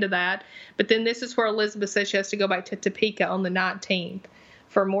toward the end of that. But then this is where Elizabeth says she has to go back to Topeka on the 19th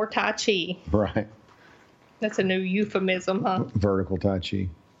for more Tai Chi. Right. That's a new euphemism, huh? Vertical Tai Chi.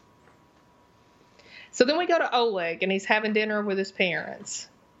 So then we go to Oleg, and he's having dinner with his parents.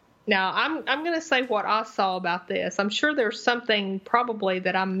 Now, I'm going to say what I saw about this. I'm sure there's something probably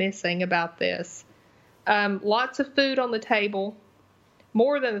that I'm missing about this. Lots of food on the table.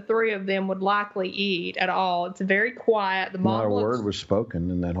 More than the three of them would likely eat at all. It's very quiet. Not a word was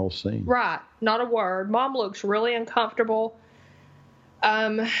spoken in that whole scene. Right. Not a word. Mom looks really uncomfortable.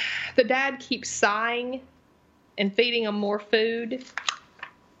 The dad keeps sighing and feeding them more food.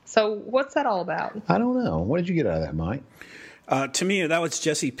 So what's that all about? I don't know. What did you get out of that, Mike? To me, that was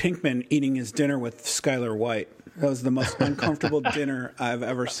Jesse Pinkman eating his dinner with Skylar White. That was the most uncomfortable dinner I've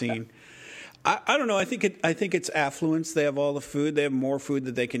ever seen. I don't know. I think it's affluence. They have all the food. They have more food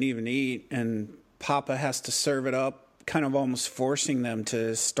than they can even eat, and Papa has to serve it up, kind of almost forcing them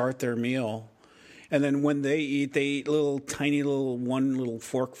to start their meal. And then when they eat one little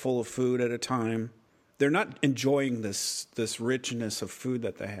forkful of food at a time. They're not enjoying this richness of food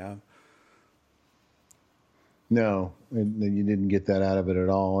that they have. No, you didn't get that out of it at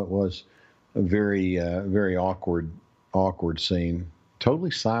all. It was a very, very awkward scene.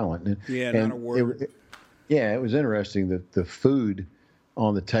 Totally silent. Not a word. It was interesting that the food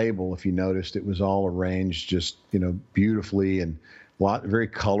on the table, if you noticed, it was all arranged just, beautifully and very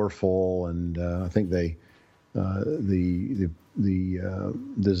colorful. And I think the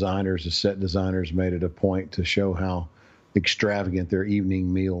designers, the set designers, made it a point to show how extravagant their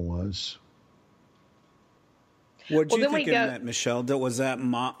evening meal was. What did you think of that, Michelle?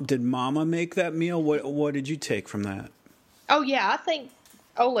 Did Mama make that meal? What did you take from that? Oh, yeah, I think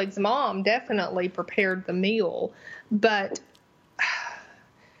Oleg's mom definitely prepared the meal, but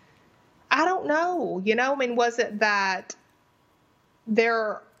I don't know. Was it that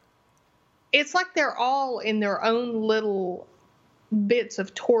it's like they're all in their own little bits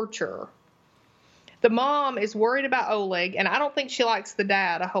of torture. The mom is worried about Oleg, and I don't think she likes the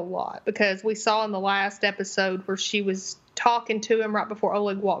dad a whole lot, because we saw in the last episode where she was talking to him right before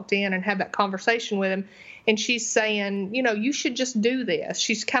Oleg walked in and had that conversation with him, and she's saying, you should just do this.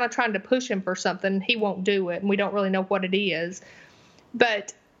 She's kind of trying to push him for something. He won't do it, and we don't really know what it is.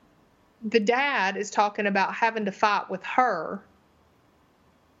 But the dad is talking about having to fight with her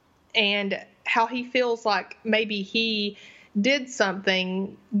and how he feels like maybe he did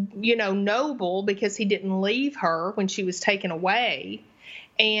something, noble because he didn't leave her when she was taken away.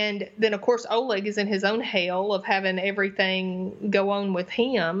 And then, of course, Oleg is in his own hell of having everything go on with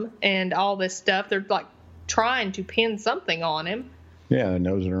him and all this stuff. They're like trying to pin something on him. Yeah, they're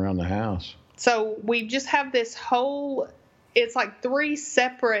nosing around the house. So we just have this whole, it's like three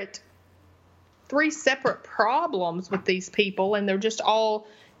separate problems with these people, and they're just all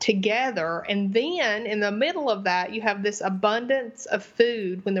together. And then in the middle of that, you have this abundance of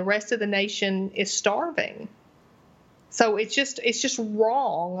food when the rest of the nation is starving. So it's just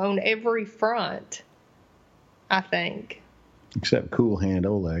wrong on every front, I think. Except Cool Hand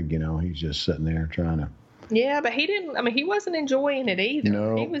Oleg, he's just sitting there trying to. Yeah, but he wasn't enjoying it either.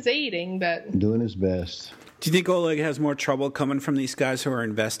 No, he was eating, but doing his best. Do you think Oleg has more trouble coming from these guys who are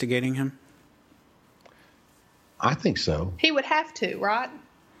investigating him? I think so. He would have to, right?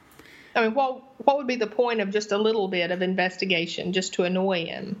 I mean, what would be the point of just a little bit of investigation just to annoy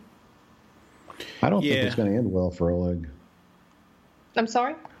him? I don't think it's going to end well for Oleg. I'm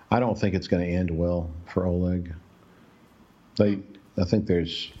sorry? I don't think it's going to end well for Oleg. I think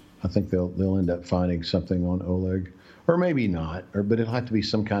they'll end up finding something on Oleg, or maybe not, but it'll have to be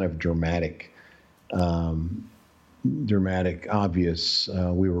some kind of dramatic, obvious.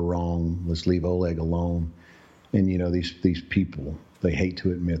 We were wrong. Let's leave Oleg alone. And these people, they hate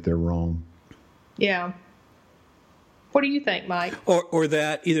to admit they're wrong. Yeah. What do you think, Mike? Or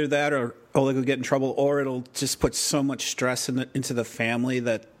that either that or Oleg will get in trouble, or it'll just put so much stress into the family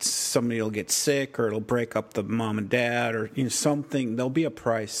that somebody will get sick, or it'll break up the mom and dad, or something. There'll be a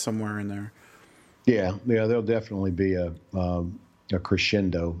price somewhere in there. Yeah. There'll definitely be a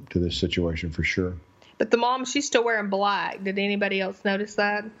crescendo to this situation for sure. But the mom, she's still wearing black. Did anybody else notice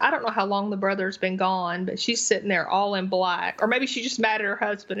that? I don't know how long the brother's been gone, but she's sitting there all in black. Or maybe she's just mad at her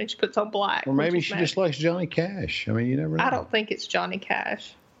husband and she puts on black. Or maybe she just likes Johnny Cash. I mean, you never know. I don't think it's Johnny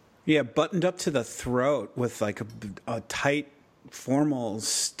Cash. Yeah, buttoned up to the throat with like a tight, formal,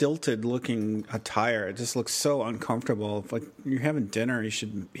 stilted-looking attire. It just looks so uncomfortable. Like you're having dinner, you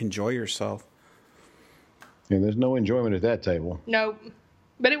should enjoy yourself. Yeah, there's no enjoyment at that table. Nope.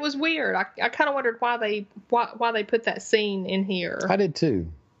 But it was weird. I kind of wondered why they put that scene in here. I did too.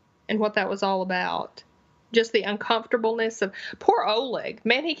 And what that was all about. Just the uncomfortableness of poor Oleg.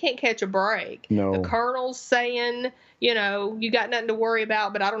 Man, he can't catch a break. No. The colonel's saying, you got nothing to worry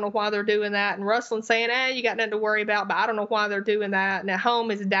about, but I don't know why they're doing that. And Ruslin's saying, you got nothing to worry about, but I don't know why they're doing that. And at home,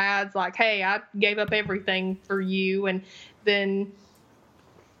 his dad's like, hey, I gave up everything for you. And then,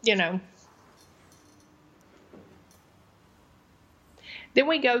 Then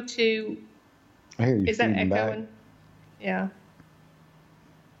we go to. I hear you. Is that echoing? Back. Yeah.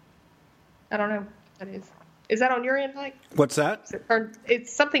 I don't know what that is. Is that on your end, Mike? What's that?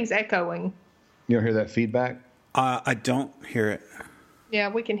 Something's echoing. You don't hear that feedback? I don't hear it. Yeah,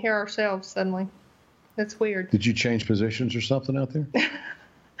 we can hear ourselves suddenly. That's weird. Did you change positions or something out there?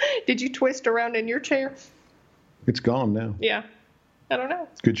 Did you twist around in your chair? It's gone now. Yeah. I don't know.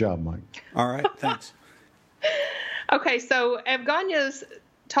 Good job, Mike. All right, thanks. Okay, so Evgenia's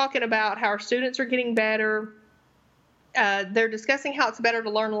talking about how our students are getting better. They're discussing how it's better to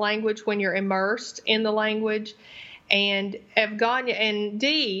learn a language when you're immersed in the language. And Evgenia and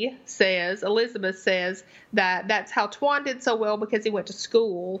Dee says, Elizabeth says, that that's how Twan did so well because he went to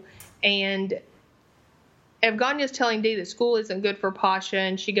school. And Evgenia's telling Dee that school isn't good for Pasha,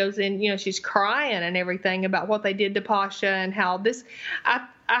 and she goes in, she's crying and everything about what they did to Pasha and how this,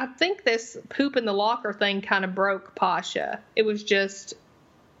 I think this poop in the locker thing kind of broke Pasha. It was just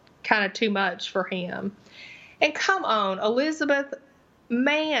kind of too much for him. And come on, Elizabeth,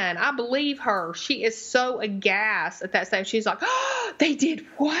 man, I believe her. She is so aghast at that stage. She's like, oh, they did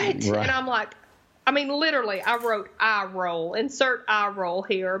what? Right. And I'm like, literally, I wrote eye roll, insert eye roll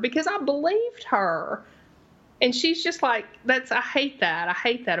here, because I believed her. And she's just like, I hate that. I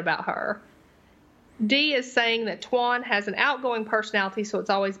hate that about her. Dee is saying that Twan has an outgoing personality, so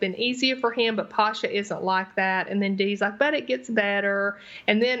it's always been easier for him, but Pasha isn't like that. And then Dee's like, but it gets better.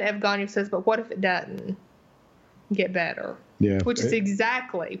 And then Evgenia says, but what if it doesn't get better? Yeah. Which is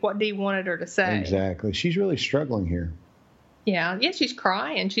exactly what Dee wanted her to say. Exactly. She's really struggling here. Yeah. Yeah, she's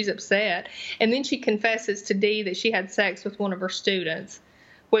crying. She's upset. And then she confesses to Dee that she had sex with one of her students,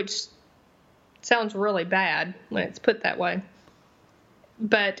 which sounds really bad when it's put that way.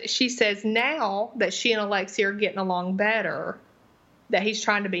 But she says now that she and Alexia are getting along better, that he's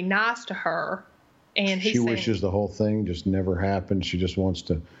trying to be nice to her. And she wishes the whole thing just never happened. She just wants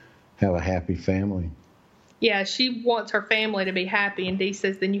to have a happy family. Yeah, she wants her family to be happy, and Dee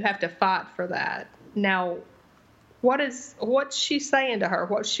says, then you have to fight for that. Now, what's she saying to her?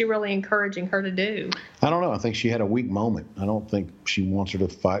 What's she really encouraging her to do? I don't know. I think she had a weak moment. I don't think she wants her to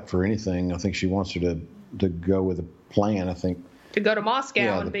fight for anything. I think she wants her to go with a plan. I think to go to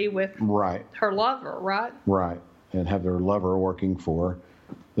Moscow and be with her lover, right? Right, and have their lover working for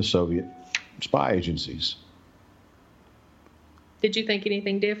the Soviet spy agencies. Did you think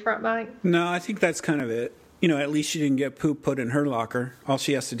anything different, Mike? No, I think that's kind of it. At least she didn't get poop put in her locker. All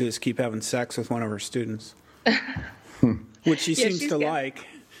she has to do is keep having sex with one of her students. Which she seems to like.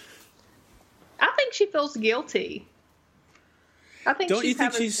 I think she feels guilty. Don't you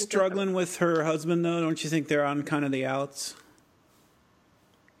think she's struggling with her husband, though? Don't you think they're on kind of the outs?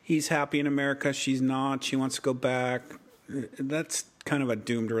 He's happy in America. She's not. She wants to go back. That's kind of a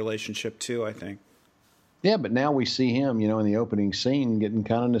doomed relationship, too, I think. Yeah, but now we see him, in the opening scene getting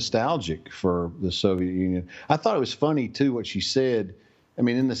kind of nostalgic for the Soviet Union. I thought it was funny, too, what she said. I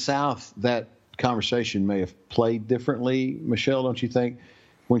mean, in the South, that conversation may have played differently, Michelle, don't you think?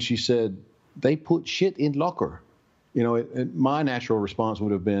 When she said, they put shit in locker. My natural response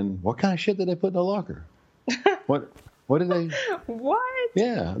would have been, what kind of shit did they put in the locker? What did they? What?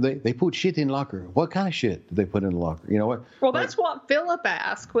 Yeah, they put shit in locker. What kind of shit did they put in the locker? You know what? Well, that's what Philip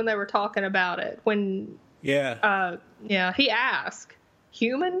asked when they were talking about it. He asked,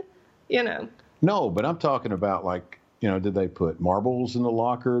 human? No, but I'm talking about did they put marbles in the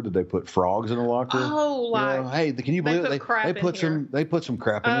locker? Did they put frogs in the locker? Oh, hey, can you believe it? They put some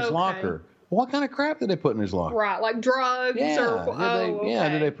crap in his locker. Well, what kind of crap did they put in his locker? Right, like drugs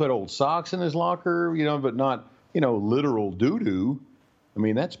did they put old socks in his locker? But not literal doo doo. I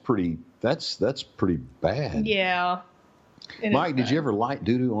mean, that's pretty bad. Yeah. Mike, did you ever light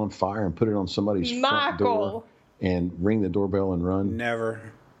doo doo on fire and put it on somebody's front door and ring the doorbell and run? Never.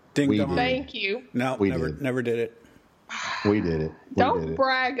 Ding dong. Thank you. No, never did it. We did it. Don't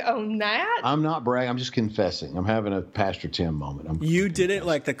brag on that. I'm not bragging. I'm just confessing. I'm having a Pastor Tim moment. You did it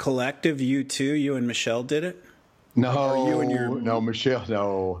like the collective, you two, you and Michelle did it? No, Michelle,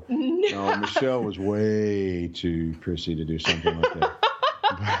 no. No, Michelle was way too prissy to do something like that.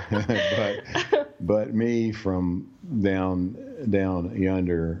 but me from down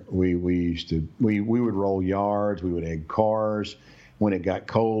yonder, we would roll yards, we would egg cars. When it got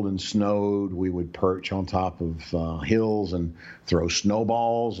cold and snowed, we would perch on top of hills and throw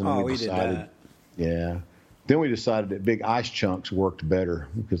snowballs. And we decided, did that. Yeah. Then we decided that big ice chunks worked better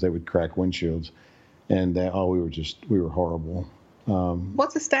because they would crack windshields. And we were horrible.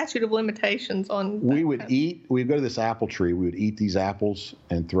 What's the statute of limitations on that? We'd go to this apple tree. We would eat these apples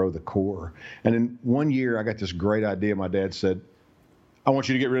and throw the core. And then one year I got this great idea. My dad said, I want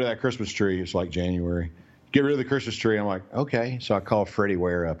you to get rid of that Christmas tree. It's like January. Get rid of the Christmas tree. I'm like, okay. So I called Freddie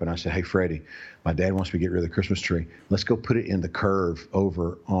Ware up and I said, hey, Freddie, my dad wants me to get rid of the Christmas tree. Let's go put it in the curve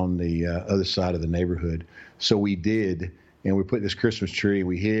over on the other side of the neighborhood. So we did. And we put this Christmas tree,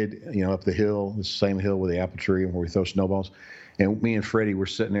 we hid, up the hill, the same hill with the apple tree where we throw snowballs. And me and Freddie were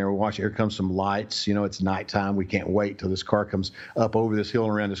sitting there, we're watching, here comes some lights, it's nighttime. We can't wait till this car comes up over this hill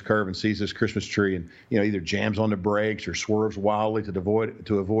and around this curve and sees this Christmas tree and, either jams on the brakes or swerves wildly to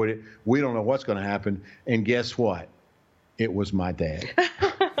avoid it. We don't know what's going to happen. And guess what? It was my dad.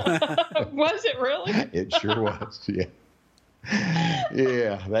 Was it really? It sure was, yeah.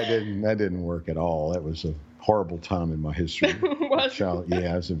 Yeah, that didn't work at all. That was a horrible time in my history. Yeah,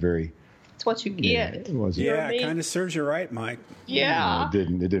 it was a very. It's what you get. Yeah, it wasn't. Yeah, it kind of serves you right, Mike. Yeah.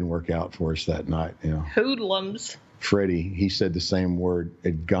 It didn't work out for us that night. Hoodlums. Freddie, he said the same word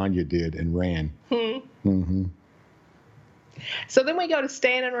Ganya did and ran. Mm-hmm. So then we go to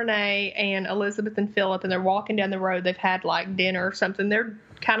Stan and Renee and Elizabeth and Philip, and they're walking down the road. They've had like dinner or something. They're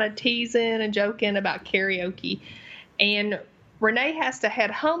kind of teasing and joking about karaoke. And Renee has to head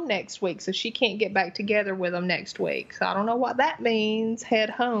home next week, so she can't get back together with them next week. So I don't know what that means,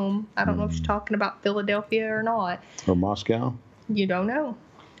 head home. I don't know if she's talking about Philadelphia or not. Or Moscow? You don't know.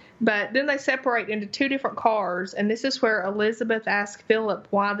 But then they separate into two different cars, and this is where Elizabeth asks Philip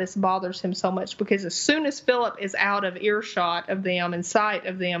why this bothers him so much, because as soon as Philip is out of earshot of them and sight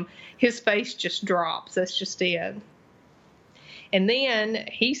of them, his face just drops. That's just it. And then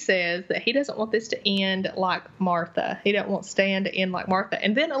he says that he doesn't want this to end like Martha. He doesn't want Stan to end like Martha.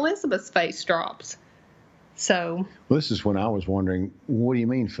 And then Elizabeth's face drops. So. Well, this is when I was wondering, what do you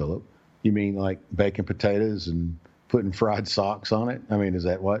mean, Philip? You mean like baking potatoes and putting fried socks on it? I mean, is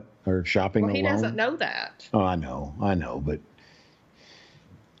that what? Or shopping alone? Well, he doesn't know that. Oh, I know. But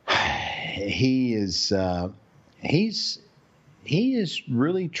he is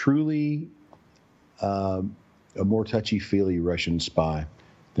really, truly a more touchy-feely Russian spy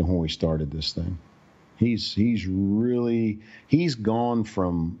than when we started this thing. He's gone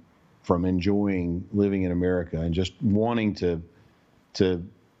from enjoying living in America and just wanting to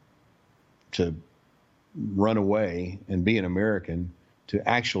run away and be an American to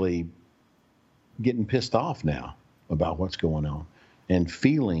actually getting pissed off now about what's going on and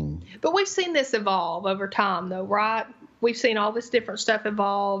feeling. But we've seen this evolve over time, though, right? We've seen all this different stuff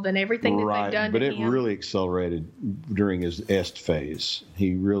evolve and everything that they've done but to it him. really accelerated during his est phase.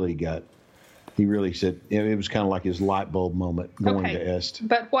 He really said it was kind of like his light bulb moment going to est.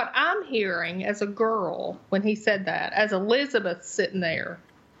 But what I'm hearing as a girl when he said that, as Elizabeth sitting there,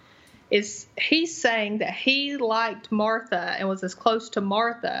 is he's saying that he liked Martha and was as close to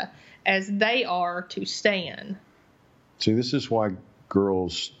Martha as they are to Stan. See, this is why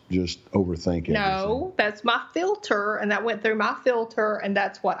girls just overthink everything. No, that's my filter, and that went through my filter, and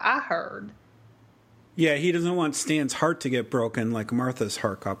that's what I heard. Yeah, he doesn't want Stan's heart to get broken like Martha's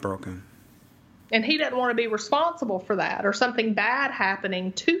heart got broken. And he doesn't want to be responsible for that or something bad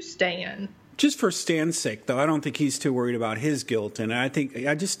happening to Stan. Just for Stan's sake, though, I don't think he's too worried about his guilt. And I think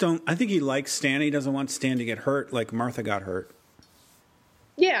he likes Stan. He doesn't want Stan to get hurt like Martha got hurt.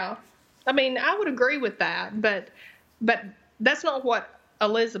 Yeah. I mean, I would agree with that, but that's not what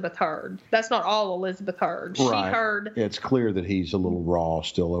Elizabeth heard. That's not all Elizabeth heard. She heard. It's clear that he's a little raw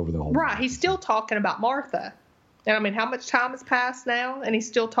still over the whole. Right. He's still talking about Martha. And I mean, how much time has passed now? And he's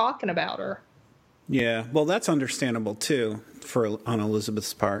still talking about her. Yeah. Well, that's understandable, too, on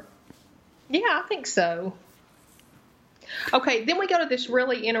Elizabeth's part. Yeah, I think so. Okay, then we go to this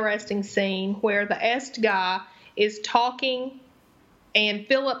really interesting scene where the est guy is talking and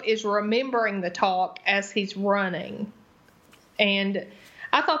Philip is remembering the talk as he's running. And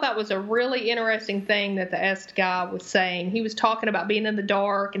I thought that was a really interesting thing that the est guy was saying. He was talking about being in the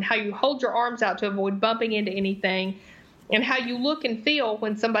dark and how you hold your arms out to avoid bumping into anything and how you look and feel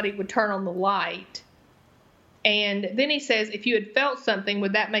when somebody would turn on the light. And then he says, if you had felt something,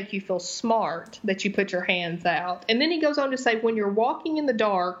 would that make you feel smart that you put your hands out? And then he goes on to say, when you're walking in the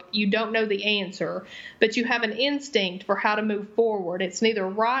dark, you don't know the answer, but you have an instinct for how to move forward. It's neither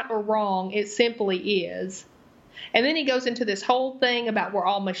right or wrong. It simply is. And then he goes into this whole thing about we're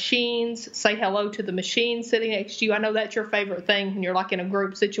all machines. Say hello to the machine sitting next to you. I know that's your favorite thing when you're like in a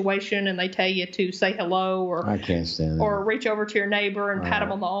group situation and they tell you to say hello or I can't stand that. Or reach over to your neighbor and pat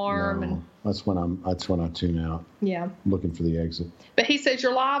him on the arm. No. And that's when I tune out. Yeah. Looking for the exit. But he says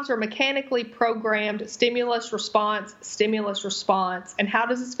your lives are mechanically programmed, stimulus, response. And how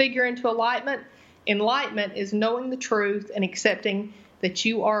does this figure into enlightenment? Enlightenment is knowing the truth and accepting that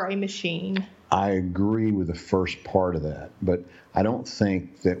you are a machine. I agree with the first part of that, but I don't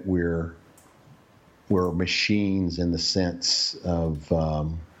think that we're machines in the sense of I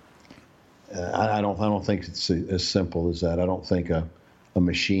don't think it's as simple as that. I don't think a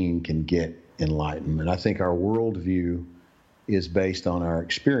machine can get enlightenment. I think our worldview is based on our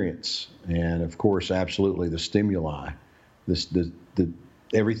experience, and of course, absolutely the stimuli, the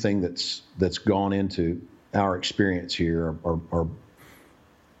everything that's gone into our experience here are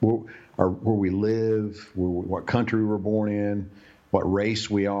where we live, what country we're born in, what race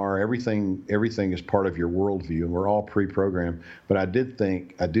we are. Everything is part of your worldview, and we're all pre-programmed. But I do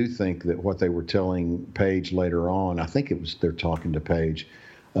think that what they were telling Paige later on, I think they're talking to Paige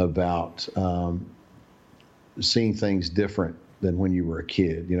about seeing things different than when you were a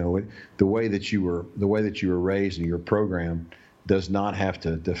kid. You know, the way that you were raised and your program does not have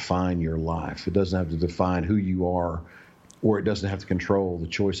to define your life. It doesn't have to define who you are, or it doesn't have to control the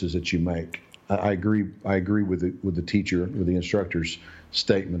choices that you make. I agree with the teacher, with the instructor's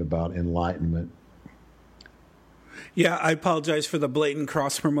statement about enlightenment. Yeah, I apologize for the blatant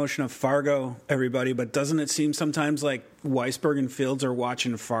cross-promotion of Fargo, everybody, but doesn't it seem sometimes like Weisberg and Fields are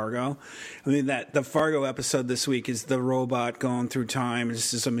watching Fargo? I mean, the Fargo episode this week is the robot going through time.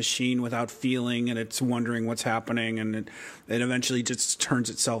 It's just a machine without feeling, and it's wondering what's happening, and it eventually just turns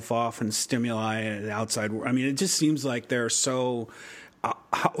itself off and stimuli outside. I mean, it just seems like they're so,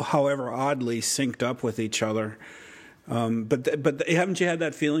 however oddly, synced up with each other. But haven't you had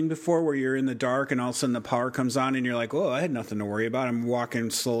that feeling before where you're in the dark and all of a sudden the power comes on and you're like, oh, I had nothing to worry about. I'm walking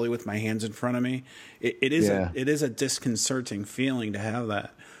slowly with my hands in front of me. It is a disconcerting feeling to have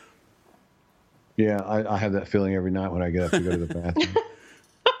that. Yeah, I have that feeling every night when I get up to go to the bathroom.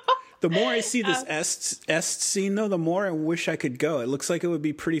 The more I see this est scene, though, the more I wish I could go. It looks like it would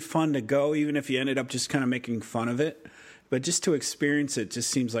be pretty fun to go, even if you ended up just kind of making fun of it. But just to experience it just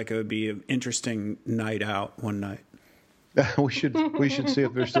seems like it would be an interesting night out one night. We should see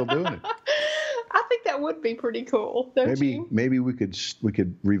if they're still doing it. I think that would be pretty cool. Maybe we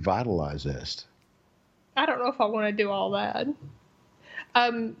could revitalize est. I don't know if I want to do all that.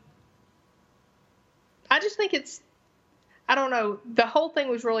 I just think I don't know, the whole thing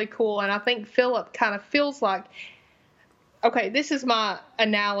was really cool, and I think Philip kind of feels like, okay, this is my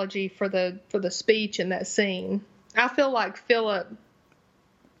analogy for the speech in that scene. I feel like Philip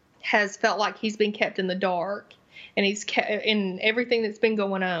has felt like he's been kept in the dark, and he's in everything that's been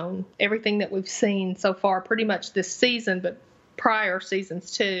going on, everything that we've seen so far, pretty much this season, but prior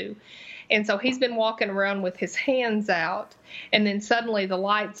seasons too. And so he's been walking around with his hands out, and then suddenly the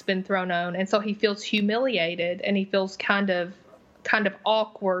light's been thrown on, and so he feels humiliated, and he feels kind of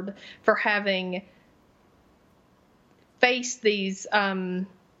awkward for having faced these,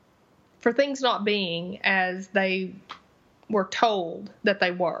 for things not being as they were told that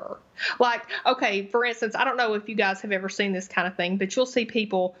they were. Like, okay, for instance, I don't know if you guys have ever seen this kind of thing, but you'll see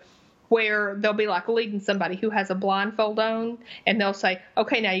people where they'll be like leading somebody who has a blindfold on, and they'll say,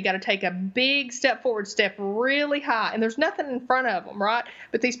 okay, now you got to take a big step forward, step really high, and there's nothing in front of them, right?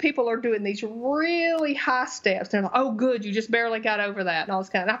 But these people are doing these really high steps. They're like, oh, good, you just barely got over that, and all this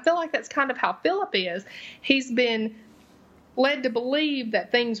kind of. And I feel like that's kind of how Philip is. He's been led to believe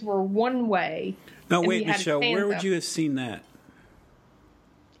that things were one way. No, wait, Michelle, where would you have seen that?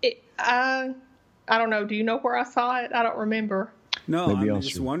 I don't know. Do you know where I saw it? I don't remember. No, maybe I'm on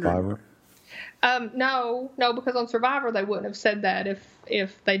just Survivor. wondering. No, because on Survivor they wouldn't have said that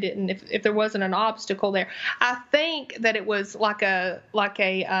if they didn't, if there wasn't an obstacle there. I think that it was like a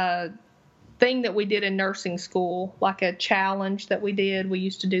thing that we did in nursing school, like a challenge that we did. We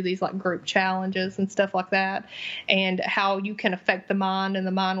used to do these like group challenges and stuff like that, and how you can affect the mind and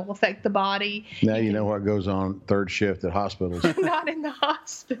the mind will affect the body. Now you know what goes on third shift at hospitals. Not in the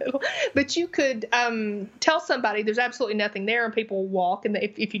hospital, but you could tell somebody there's absolutely nothing there, and people walk, and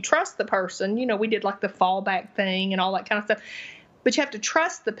if you trust the person, we did like the fallback thing and all that kind of stuff. But you have to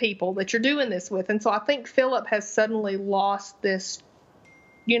trust the people that you're doing this with, and so I think Philip has suddenly lost this.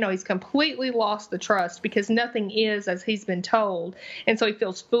 He's completely lost the trust because nothing is as he's been told. And so he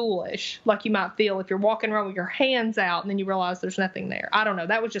feels foolish, like you might feel if you're walking around with your hands out and then you realize there's nothing there. I don't know.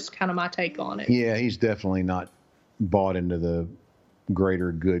 That was just kind of my take on it. Yeah, he's definitely not bought into the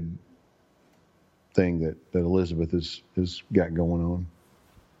greater good thing that Elizabeth has got going on.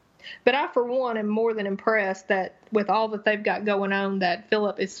 But I, for one, am more than impressed that with all that they've got going on, that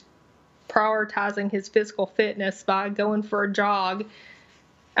Philip is prioritizing his physical fitness by going for a jog.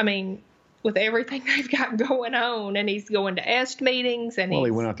 I mean, with everything they've got going on, and he's going to EST meetings, and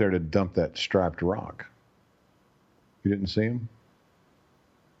he went out there to dump that striped rock. You didn't see him?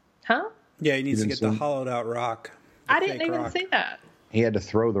 Huh? Yeah, he needs to get the hollowed out rock. I didn't even see that. He had to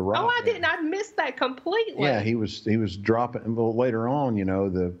throw the rock. Oh, I didn't. I missed that completely. Yeah, he was dropping. Well, later on,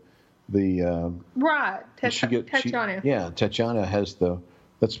 the right. Tatiana. Tatiana has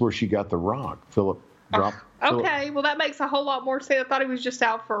that's where she got the rock. Philip dropped. Okay, well, that makes a whole lot more sense. I thought he was just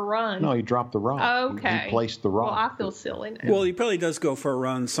out for a run. No, he dropped the rock. Okay. He placed the rock. Well, I feel silly now. Well, he probably does go for a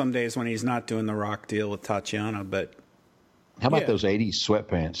run some days when he's not doing the rock deal with Tatiana, but... How about those 80s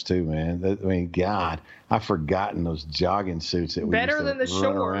sweatpants, too, man? I mean, God, I've forgotten those jogging suits that we used to than the run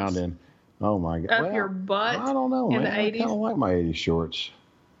shorts. Around in. Oh, my God. Up your butt. I don't know, man. In the 80s? I kind of like my 80s shorts.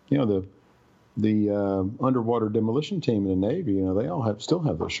 The underwater demolition team in the Navy, they all still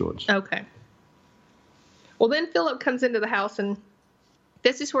have those shorts. Okay. Well, then Philip comes into the house, and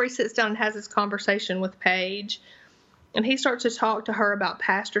this is where he sits down and has this conversation with Paige. And he starts to talk to her about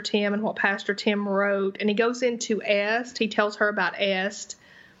Pastor Tim and what Pastor Tim wrote. And he goes into EST. He tells her about EST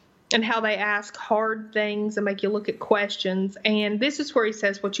and how they ask hard things and make you look at questions. And this is where he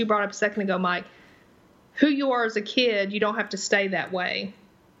says what you brought up a second ago, Mike. Who you are as a kid, you don't have to stay that way.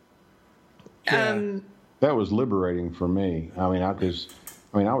 Yeah. That was liberating for me. I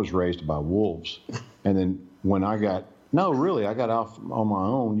was raised by wolves. And then when I got off on my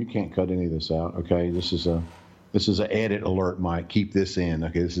own. You can't cut any of this out. Okay, this is a edit alert, Mike. Keep this in.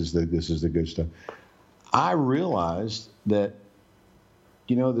 Okay, this is the good stuff. I realized that,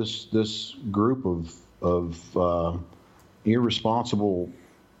 this group of irresponsible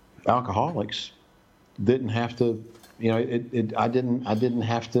alcoholics didn't have to. I didn't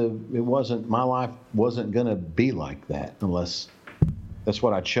have to. It wasn't, my life wasn't going to be like that unless that's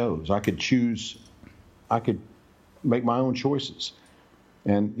what I chose. I could choose. I could make my own choices.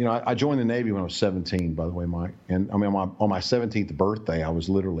 And, I joined the Navy when I was 17, by the way, Mike. And on my 17th birthday, I was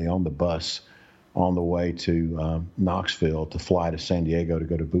literally on the bus on the way to Knoxville to fly to San Diego to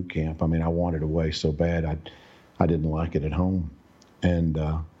go to boot camp. I wanted away so bad. I didn't like it at home. And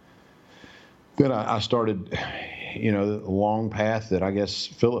then I started, the long path that I guess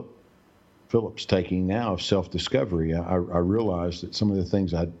Philip's taking now of self-discovery. I realized that some of the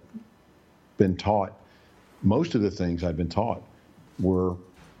things I'd been taught, most of the things I'd been taught were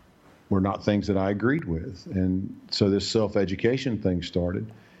were not things that I agreed with. And so this self-education thing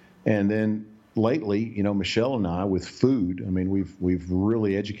started. And then lately, Michelle and I with food, I mean, we've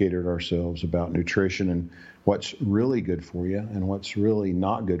really educated ourselves about nutrition and what's really good for you and what's really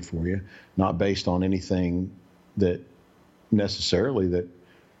not good for you, not based on anything that necessarily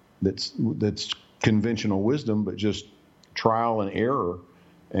that's conventional wisdom, but just trial and error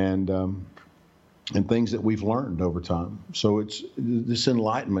and things that we've learned over time. So it's this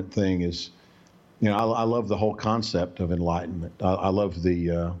enlightenment thing is, I love the whole concept of enlightenment. I love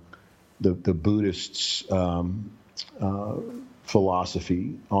the Buddhists'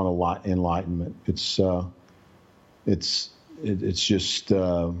 philosophy on enlightenment. It's just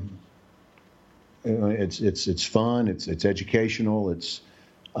it's fun. It's educational.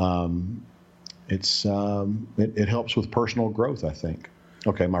 It helps with personal growth, I think.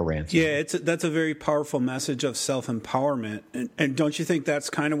 Okay, my rant. Yeah, that's a very powerful message of self-empowerment. And don't you think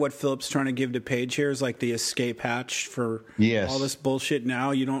that's kind of what Philip's trying to give to Paige here is like the escape hatch for all this bullshit now?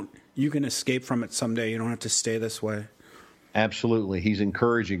 You can escape from it someday. You don't have to stay this way. Absolutely. He's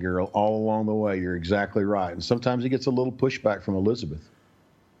encouraging her all along the way. You're exactly right. And sometimes he gets a little pushback from Elizabeth.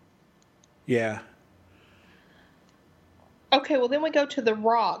 Yeah. Okay, well, then we go to the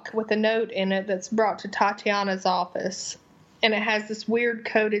rock with a note in it that's brought to Tatiana's office. And it has this weird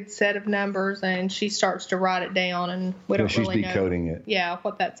coded set of numbers, and she starts to write it down, and we don't really know. She's decoding it. Yeah,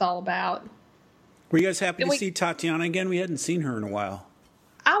 what that's all about. Were you guys happy to see Tatiana again? We hadn't seen her in a while.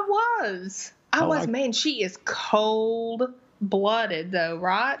 I was. Man, she is cold-blooded, though,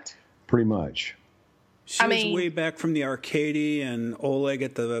 right? Pretty much. She was way back from the Arcady and Oleg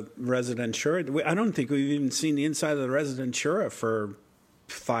at the Residentura. I don't think we've even seen the inside of the Residentura for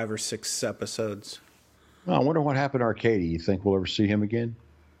 5 or 6 episodes. Well, I wonder what happened to Arcady. You think we'll ever see him again?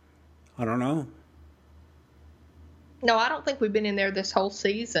 I don't know. No, I don't think we've been in there this whole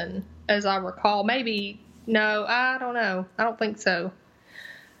season, as I recall. Maybe, no, I don't know. I don't think so.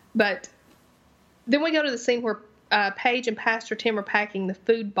 But then we go to the scene where Paige and Pastor Tim are packing the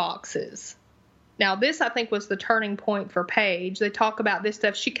food boxes. Now, this, I think, was the turning point for Paige. They talk about this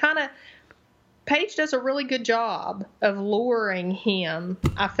stuff. Paige does a really good job of luring him,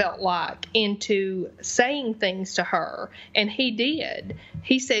 I felt like, into saying things to her. And he did.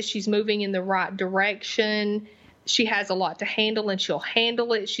 He says she's moving in the right direction. She has a lot to handle, and she'll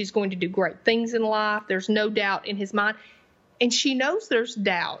handle it. She's going to do great things in life. There's no doubt in his mind. And she knows there's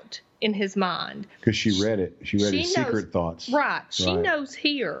doubt in his mind. Because she read it. She read his secret thoughts. Right. She knows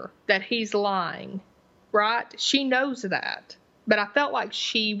here that he's lying. Right? She knows that. But I felt like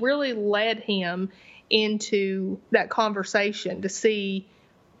she really led him into that conversation to see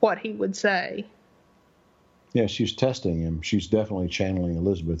what he would say. Yeah, she's testing him. She's definitely channeling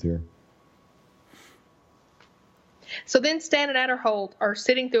Elizabeth here. So then Stan and Adderholt are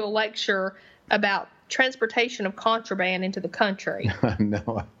sitting through a lecture about transportation of contraband into the country.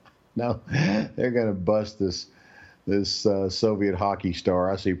 No, they're going to bust this Soviet hockey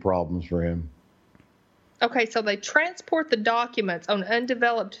star. I see problems for him. Okay, so they transport the documents on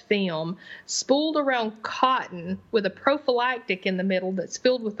undeveloped film, spooled around cotton with a prophylactic in the middle that's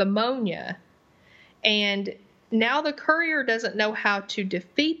filled with ammonia. And now the courier doesn't know how to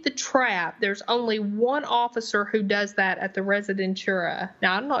defeat the trap. There's only one officer who does that at the Residentura.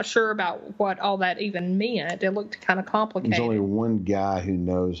 Now, I'm not sure about what all that even meant. It looked kind of complicated. There's only one guy who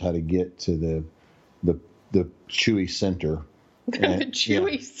knows how to get to the Chewy Center. The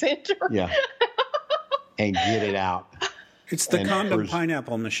Chewy Center? Yeah. And get it out. It's the condom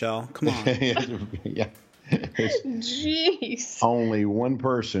pineapple, Michelle. Come on. Yeah. Jeez. Only one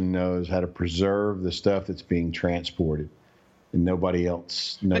person knows how to preserve the stuff that's being transported, and nobody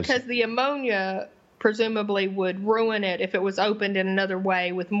else knows. Because the ammonia presumably would ruin it if it was opened in another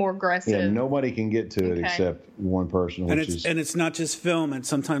way with more aggressive. Yeah, nobody can get to it except one person. And it's not just film. And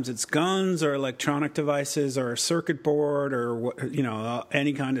sometimes it's guns or electronic devices or a circuit board or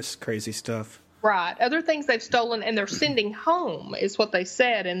any kind of crazy stuff. Right. Other things they've stolen and they're sending home is what they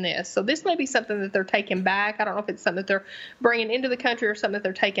said in this. So this may be something that they're taking back. I don't know if it's something that they're bringing into the country or something that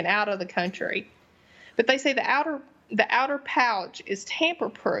they're taking out of the country. But they say the outer pouch is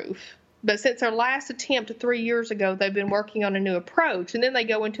tamper-proof. But since their last attempt 3 years ago, they've been working on a new approach. And then they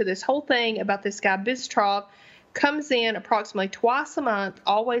go into this whole thing about this guy Bistrov comes in approximately twice a month,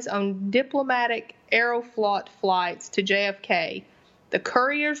 always on diplomatic Aeroflot flights to JFK. The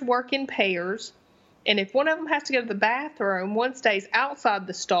couriers work in pairs, and if one of them has to go to the bathroom, one stays outside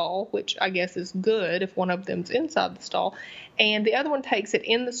the stall, which I guess is good if one of them's inside the stall, and the other one takes it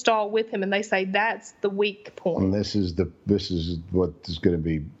in the stall with him, and they say that's the weak point. And this is what is going to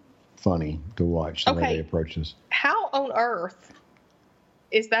be funny to watch the way they approach this. How on earth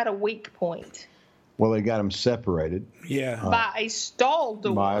is that a weak point? Well, they got them separated. Yeah. By a stall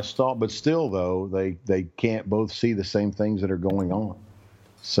door. By a stall, but still, though, they can't both see the same things that are going on.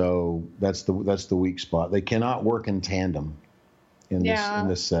 So that's the weak spot. They cannot work in tandem in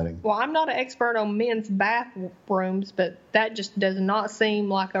this setting. Well, I'm not an expert on men's bathrooms, but that just does not seem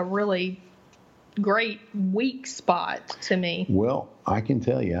like a really great weak spot to me. Well, I can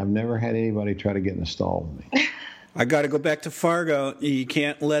tell you, I've never had anybody try to get in the stall with me. I got to go back to Fargo. You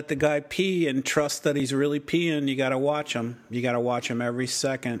can't let the guy pee and trust that he's really peeing. You got to watch him. You got to watch him every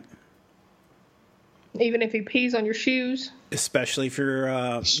second. Even if he pees on your shoes? Especially if you're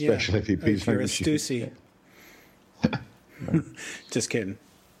if he pees on your shoes. Stussy. Just kidding.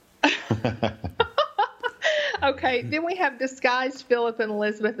 Okay, then we have disguised Philip and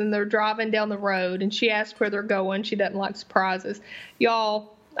Elizabeth, and they're driving down the road, and she asks where they're going. She doesn't like surprises.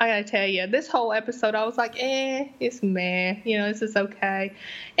 Y'all, I gotta tell you, this whole episode, I was like, it's meh. This is okay.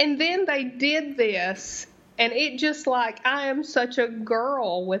 And then they did this, and it just like, I am such a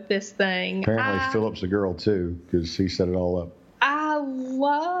girl with this thing. Apparently Philip's a girl, too, because he set it all up. I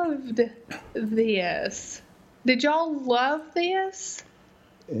loved this. Did y'all love this?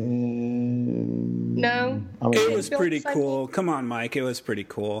 No? It was pretty cool. Come on, Mike. It was pretty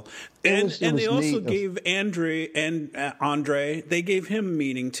cool. And they also gave Andre, they gave him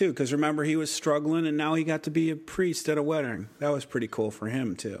meaning, too, because remember, he was struggling, and now he got to be a priest at a wedding. That was pretty cool for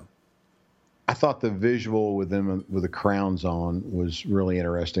him, too. I thought the visual with them with the crowns on was really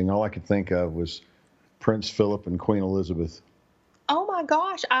interesting. All I could think of was Prince Philip and Queen Elizabeth. Oh, my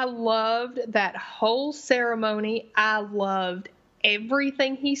gosh. I loved that whole ceremony. I loved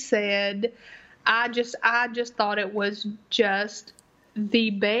everything he said. I just thought it was just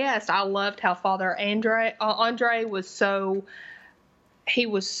the best. I loved how Father Andre was so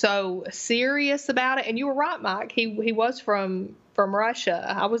serious about it. And you were right, Mike. He was from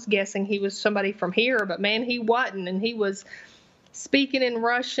Russia. I was guessing he was somebody from here, but man, he wasn't. And he was speaking in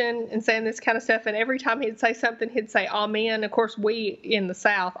Russian and saying this kind of stuff. And every time he'd say something, he'd say amen. Of course, we in the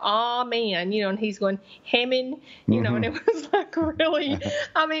South, amen, and he's going, hemin, and it was like really,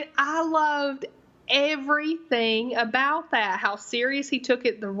 I loved everything about that, how serious he took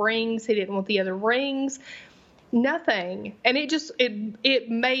it, the rings, he didn't want the other rings, nothing. And it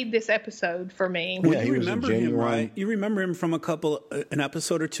made this episode for me. Well, you remember him, right? You remember him from an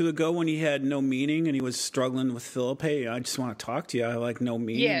episode or two ago when he had no meaning and he was struggling with Philip. Hey, I just want to talk to you. I like no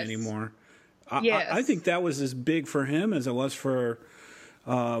meaning anymore. I think that was as big for him as it was for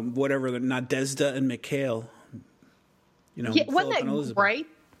Nadezhda and Mikhail. Wasn't that great?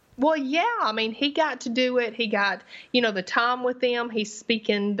 Well, yeah. He got to do it. He got, the time with them. He's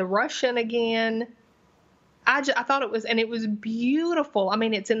speaking the Russian again. I thought it was beautiful.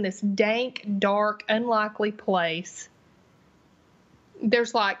 It's in this dank, dark, unlikely place.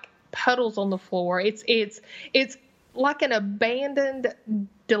 There's like puddles on the floor. It's like an abandoned,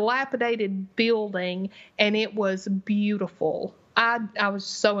 dilapidated building, and it was beautiful. I was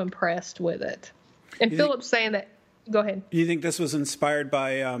so impressed with it. And Philip's saying that. Go ahead. You think this was inspired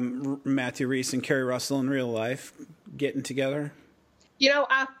by Matthew Rhys and Kerry Russell in real life getting together?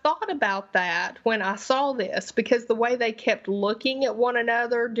 I thought about that when I saw this, because the way they kept looking at one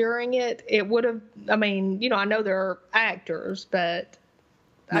another during it, it would have, I know they're actors, but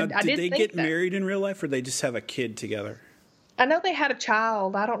now, I did they think get that. Married in real life, or they just have a kid together? I know they had a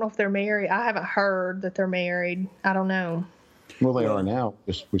child. I don't know if they're married. I haven't heard that they're married. I don't know. Well, they are now.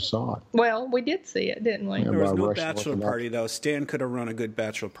 We saw it. Well, we did see it, didn't we? There was no bachelor party, though. Stan could have run a good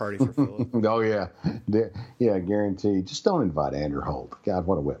bachelor party for Philip. Oh, yeah. Yeah, guaranteed. Just don't invite Andrew Holt. God,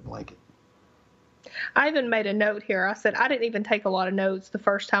 what a wet blanket. I even made a note here. I said I didn't even take a lot of notes the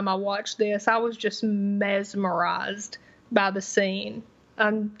first time I watched this. I was just mesmerized by the scene.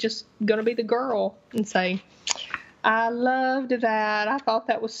 I'm just going to be the girl and say, I loved that. I thought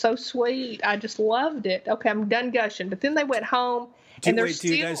that was so sweet. I just loved it. Okay, I'm done gushing. But then they went home, and they're still...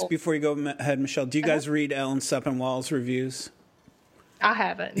 Do you guys, before you go ahead, Michelle, do you guys read Alan Sepinwall's reviews? I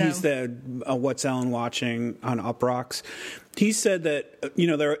haven't, no. He's the What's Ellen Watching on Uprocks. He said that,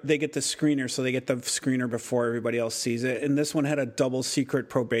 they get the screener, so they get the screener before everybody else sees it. And this one had a double secret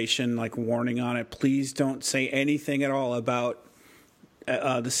probation, warning on it. Please don't say anything at all about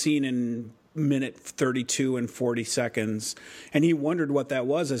the scene in minute 32 and 40 seconds. And he wondered what that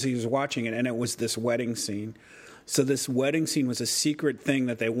was as he was watching it, and it was this wedding scene. So this wedding scene was a secret thing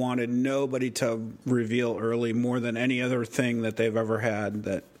that they wanted nobody to reveal early, more than any other thing that they've ever had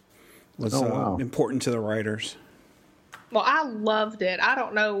that was important to the writers. Well, I loved it. I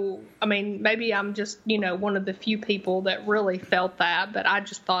don't know. Maybe I'm just, one of the few people that really felt that, but I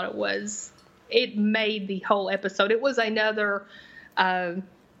just thought it made the whole episode. It was another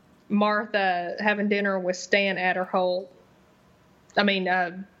Martha having dinner with Stan Adderholt. I mean,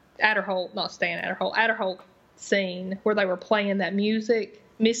 Adderholt, not Stan Adderholt. Adderholt scene where they were playing that music,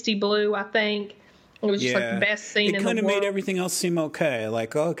 Misty Blue, I think. It was just like the best scene in the world. It kind of made everything else seem okay.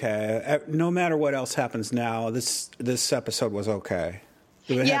 Like, okay, no matter what else happens now, this episode was okay.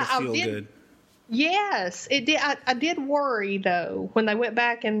 It had to feel good. Yes, it did. I did worry, though, when they went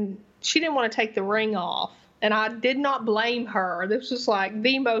back and she didn't want to take the ring off. And I did not blame her. This was like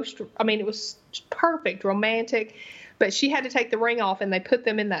the most, I mean, it was perfect, romantic. But she had to take the ring off, and they put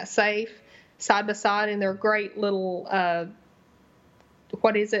them in that safe side by side in their great little,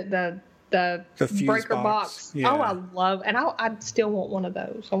 what is it, the breaker box. Yeah. Oh, I love, and I still want one of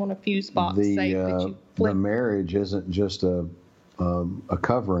those. I want a fuse box safe that you flip. The marriage isn't just a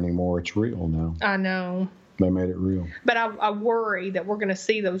cover anymore. It's real now. I know. They made it real. But I worry that we're going to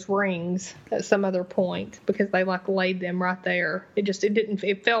see those rings at some other point because they like laid them right there.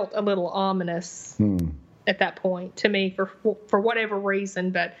 It felt a little ominous at that point to me for whatever reason.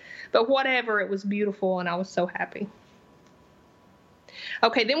 But whatever, it was beautiful and I was so happy.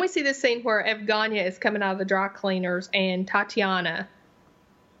 Okay, then we see this scene where Evgenia is coming out of the dry cleaners and Tatiana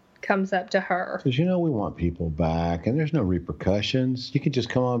comes up to her. Because, we want people back, and there's no repercussions. You can just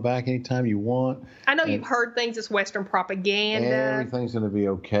come on back anytime you want. I know you've heard things, it's Western propaganda. Everything's going to be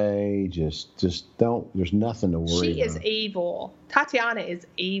okay. Just don't, there's nothing to worry about. She is evil. Tatiana is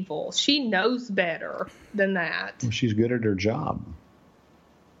evil. She knows better than that. Well, she's good at her job.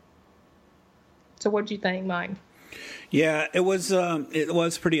 So what'd you think, Mike? Yeah, it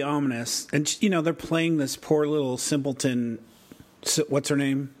was pretty ominous. And, they're playing this poor little simpleton. What's her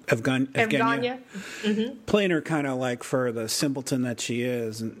name? Evgenia. Mm-hmm. Playing her kind of like for the simpleton that she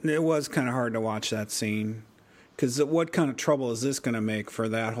is. And it was kind of hard to watch that scene. Because what kind of trouble is this going to make for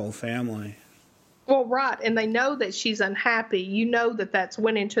that whole family? Well, right. And they know that she's unhappy. You know that's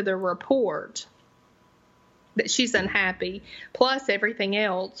went into the report. That she's unhappy. Plus everything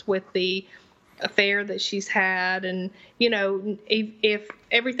else with the affair that she's had. And, if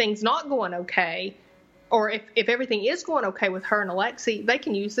everything's not going okay, or if everything is going okay with her and Alexei, they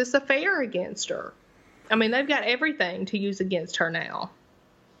can use this affair against her. I mean, they've got everything to use against her now.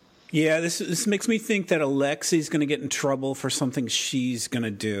 Yeah, this makes me think that Alexei's going to get in trouble for something she's going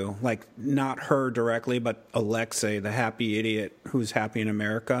to do. Like, not her directly, but Alexei, the happy idiot who's happy in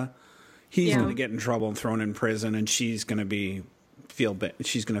America. He's going to get in trouble and thrown in prison, and she's going to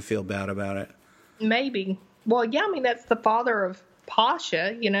feel bad about it. Maybe. Well, yeah, I mean, that's the father of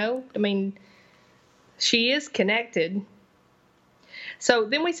Pasha, I mean, she is connected. So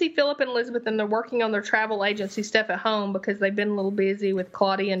then we see Philip and Elizabeth, and they're working on their travel agency stuff at home because they've been a little busy with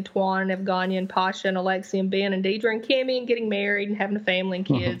Claudia and Tuan and Evgenia and Pasha and Alexei and Ben and Deidre and Kimmy and getting married and having a family and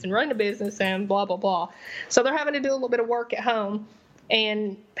kids and running a business and blah, blah, blah. So they're having to do a little bit of work at home.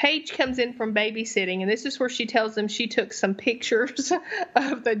 And Paige comes in from babysitting, and this is where she tells them she took some pictures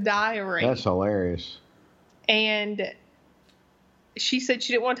of the diary. That's hilarious. And she said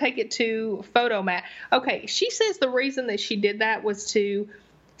she didn't want to take it to Photomat. Okay, she says the reason that she did that was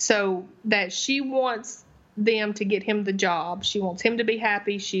so that she wants them to get him the job. She wants him to be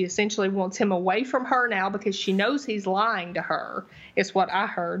happy. She essentially wants him away from her now because she knows he's lying to her. It's what I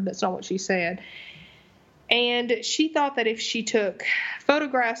heard. That's not what she said. And she thought that if she took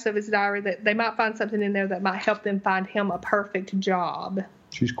photographs of his diary, that they might find something in there that might help them find him a perfect job.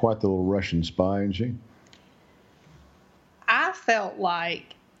 She's quite the little Russian spy, isn't she? I felt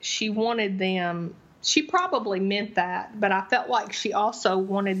like she wanted them, she probably meant that, but I felt like she also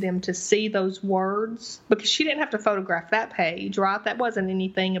wanted them to see those words because she didn't have to photograph that page, right? That wasn't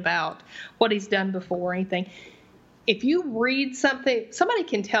anything about what he's done before or anything. If you read something, somebody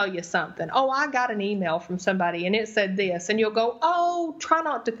can tell you something. Oh, I got an email from somebody and it said this. And you'll go, oh, try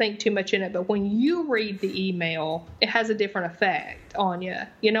not to think too much in it. But when you read the email, it has a different effect on you.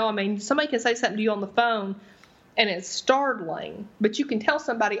 I mean, somebody can say something to you on the phone and it's startling. But you can tell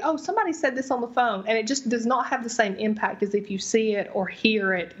somebody, oh, somebody said this on the phone. And it just does not have the same impact as if you see it or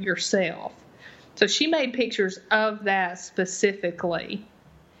hear it yourself. So she made pictures of that specifically.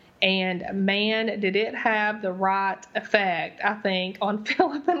 And, man, did it have the right effect, I think, on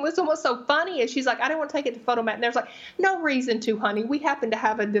Philip and Elizabeth. What's so funny is she's like, I didn't want to take it to Photomat. And there's like, no reason to, honey. We happen to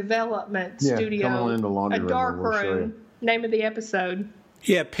have a development studio, come on in the laundry a dark room, name of the episode.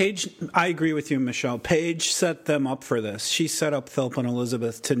 Yeah, Paige, I agree with you, Michelle. Paige set them up for this. She set up Philip and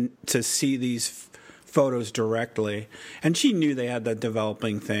Elizabeth to see these photos directly. And she knew they had that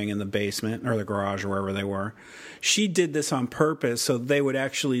developing thing in the basement or the garage or wherever they were. She did this on purpose so they would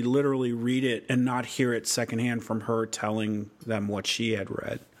actually literally read it and not hear it secondhand from her telling them what she had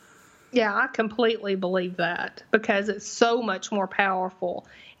read. Yeah, I completely believe that because it's so much more powerful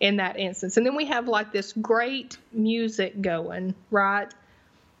in that instance. And then we have like this great music going, right?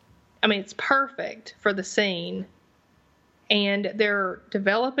 I mean, it's perfect for the scene. And they're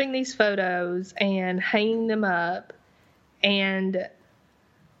developing these photos and hanging them up. And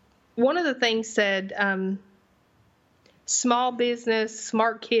one of the things said, small business,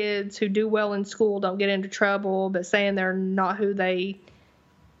 smart kids who do well in school don't get into trouble, but saying they're not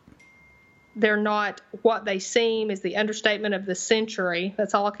what they seem is the understatement of the century.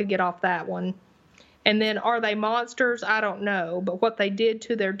 That's all I could get off that one. And then, are they monsters? I don't know. But what they did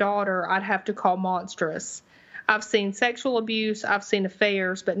to their daughter, I'd have to call monstrous. I've seen sexual abuse, I've seen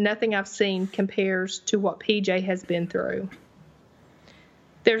affairs, but nothing I've seen compares to what PJ has been through.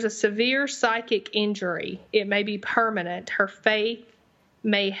 There's a severe psychic injury. It may be permanent. Her faith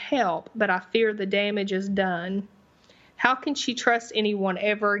may help, but I fear the damage is done. How can she trust anyone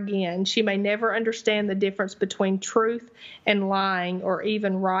ever again? She may never understand the difference between truth and lying, or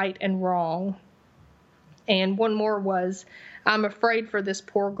even right and wrong. And one more was, I'm afraid for this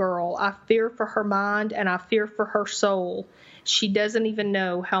poor girl. I fear for her mind and I fear for her soul. She doesn't even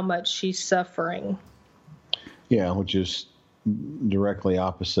know how much she's suffering. Yeah, which is directly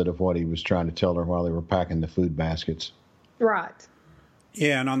opposite of what he was trying to tell her while they were packing the food baskets. Right.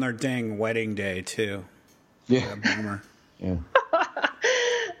 Yeah, and on their dang wedding day, too. Yeah. Bummer. Yeah.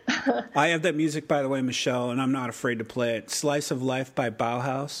 I have that music, by the way, Michelle, and I'm not afraid to play it. Slice of Life by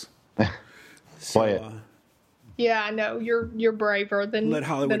Bauhaus. Play it. Yeah, I know. You're braver than Let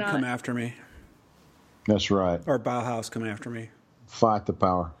Hollywood than come after me. That's right. Or Bauhaus come after me. Fight the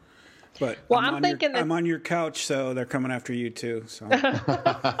power. But well, I'm on your couch, so they're coming after you too. So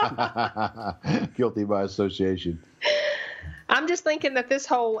guilty by association. I'm just thinking that this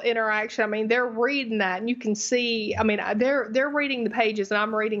whole interaction, I mean, they're reading that, and you can see, I mean, they're reading the pages, and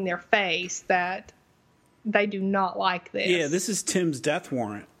I'm reading their face that they do not like this. Yeah, this is Tim's death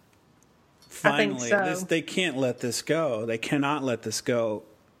warrant. Finally, I think so. They can't let this go. They cannot let this go,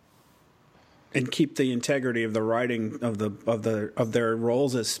 and keep the integrity of the writing of their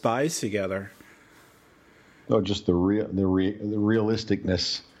roles as spies together. Oh, just the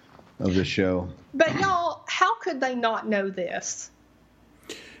realisticness of the show. But y'all, how could they not know this?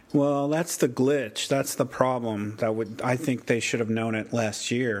 Well, that's the glitch. That's the problem. I think they should have known it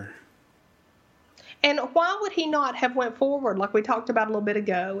last year. And why would he not have went forward like we talked about a little bit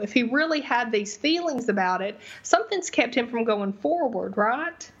ago? If he really had these feelings about it, something's kept him from going forward,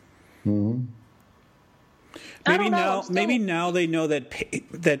 right? Mm-hmm. Maybe now they know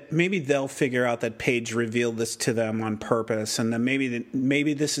that maybe they'll figure out that Paige revealed this to them on purpose, and then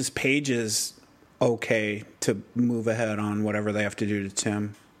maybe this is Paige's okay to move ahead on whatever they have to do to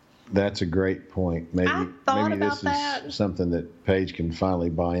Tim. That's a great point. Maybe this is something that Paige can finally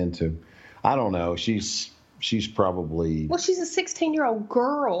buy into. I don't know. She's probably... Well, she's a 16-year-old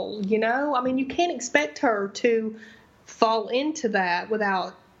girl, you know? I mean, you can't expect her to fall into that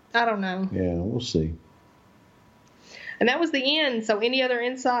without... I don't know. Yeah, we'll see. And that was the end. So any other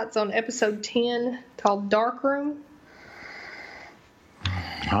insights on episode 10 called Darkroom?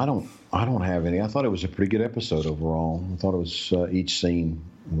 I don't have any. I thought it was a pretty good episode overall. I thought it was each scene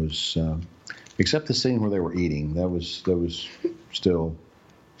was... except the scene where they were eating. That was still...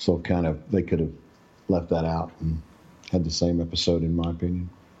 So kind of, they could have left that out and had the same episode, in my opinion.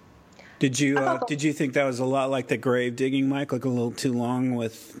 Did you think that was a lot like the grave digging, Mike? Like a little too long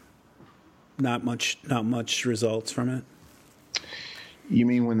with not much results from it? You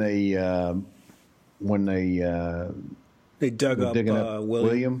mean when they dug up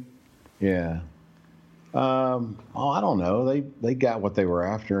William? Yeah. I don't know. They got what they were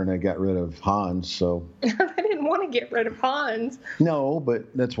after, and they got rid of Hans. So they didn't want to get rid of Hans. No, but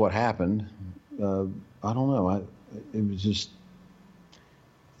that's what happened. I don't know. It was just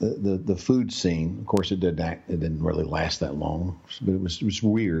the food scene. Of course, it didn't really last that long, but it was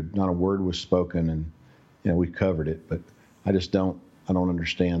weird. Not a word was spoken, and we covered it. But I don't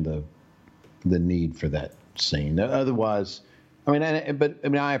understand the need for that scene. Otherwise.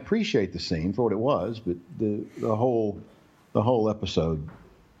 I appreciate the scene for what it was, but the whole episode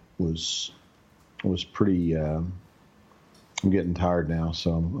was pretty. I'm getting tired now,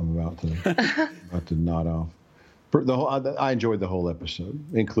 so I'm about to nod off. I enjoyed the whole episode,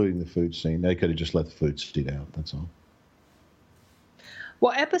 including the food scene. They could have just let the food scene out. That's all.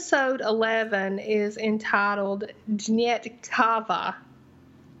 Well, episode 11 is entitled Dnietkava.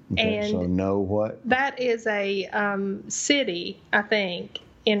 Okay, and so know what? That is a city, I think,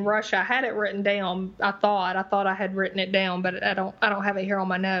 in Russia. I had it written down. I thought I had written it down, but I don't have it here on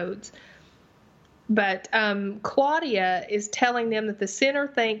my notes. But Claudia is telling them that the center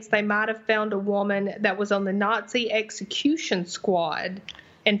thinks they might have found a woman that was on the Nazi execution squad.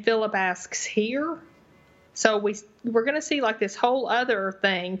 And Philip asks, here? So we're going to see like this whole other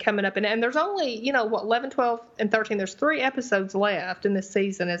thing coming up. And there's only, 11, 12, and 13. There's 3 episodes left in this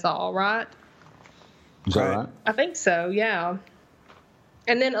season is all, right? Is that right? I think so, yeah.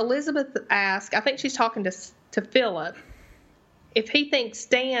 And then Elizabeth asks, I think she's talking to Philip, if he thinks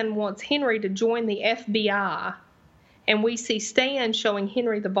Stan wants Henry to join the FBI, and we see Stan showing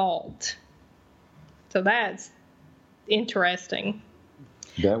Henry the vault. So that's interesting.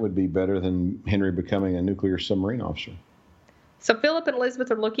 That would be better than Henry becoming a nuclear submarine officer. So Philip and Elizabeth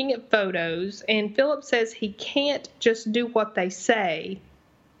are looking at photos, and Philip says he can't just do what they say,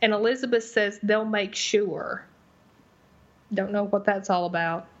 and Elizabeth says they'll make sure. Don't know what that's all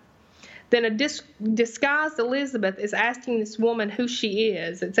about. Then a disguised Elizabeth is asking this woman who she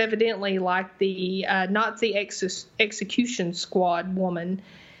is. It's evidently like the Nazi execution squad woman,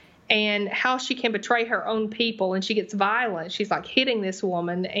 and how she can betray her own people. And she gets violent. She's like hitting this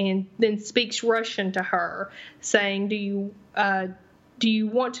woman and then speaks Russian to her, saying, do you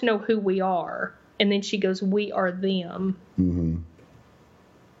want to know who we are? And then she goes, we are them. Mm-hmm.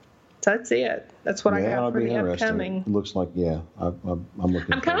 So that's it. That's what I got for the upcoming. It looks like, I'm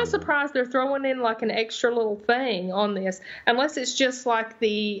looking. I'm kind of surprised they're throwing in like an extra little thing on this, unless it's just like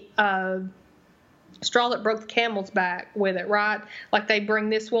the straw that broke the camel's back with it, right? Like they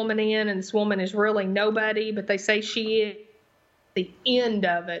bring this woman in, and this woman is really nobody, but they say she is the end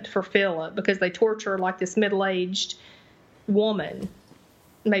of it for Philip because they torture like this middle-aged woman,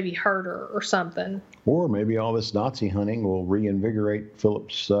 maybe hurt her or something. Or maybe all this Nazi hunting will reinvigorate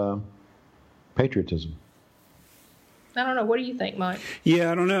Philip's patriotism. I don't know. What do you think, Mike?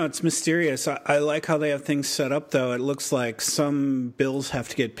 Yeah, I don't know. It's mysterious. I like how they have things set up, though. It looks like some bills have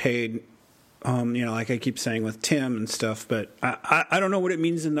to get paid, like I keep saying with Tim and stuff. But I don't know what it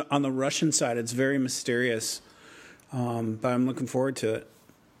means on the Russian side. It's very mysterious. But I'm looking forward to it.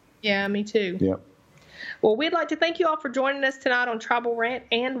 Yeah, me too. Yep. Well, we'd like to thank you all for joining us tonight on Tribal Rant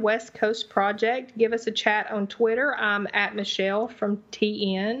and West Coast Project. Give us a chat on Twitter. I'm at Michelle from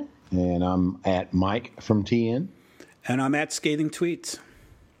TN. And I'm at Mike from TN. And I'm at Scathing Tweets.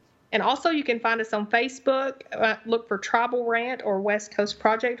 And also you can find us on Facebook. Look for Tribal Rant or West Coast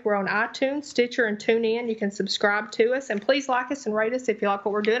Project. We're on iTunes, Stitcher, and TuneIn. You can subscribe to us. And please like us and rate us if you like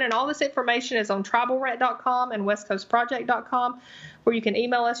what we're doing. And all this information is on tribalrant.com and westcoastproject.com, where you can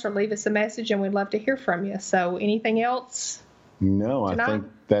email us or leave us a message, and we'd love to hear from you. So anything else? No, tonight? I think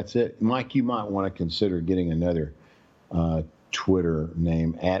that's it. Mike, you might want to consider getting another Twitter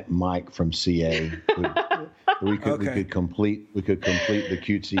name at Mike from CA. We could complete the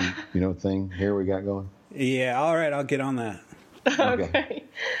cutesy thing here we got going. Yeah, all right, I'll get on that.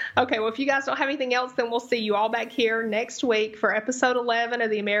 Okay. Well, if you guys don't have anything else, then we'll see you all back here next week for episode 11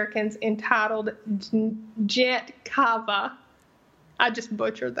 of The Americans, entitled Gent Kava. I just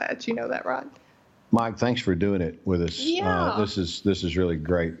butchered that. You know that, right? Mike, thanks for doing it with us. Yeah. This is really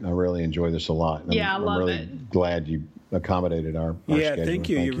great. I really enjoy this a lot. I love I'm really it. glad you accommodated our schedule. Thank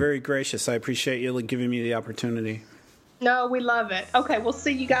you. You're very gracious. I appreciate you giving me the opportunity. No, we love it. Okay, we'll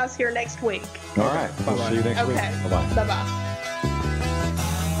see you guys here next week. All right. We'll see you next week. Bye-bye. Bye-bye.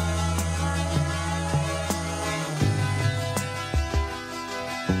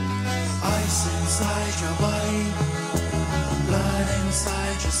 Inside your body, blood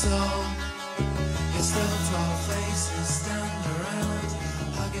inside your soul. It's still 12 faces stand around,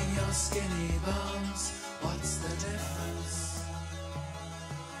 hugging your skinny bones. What's the difference?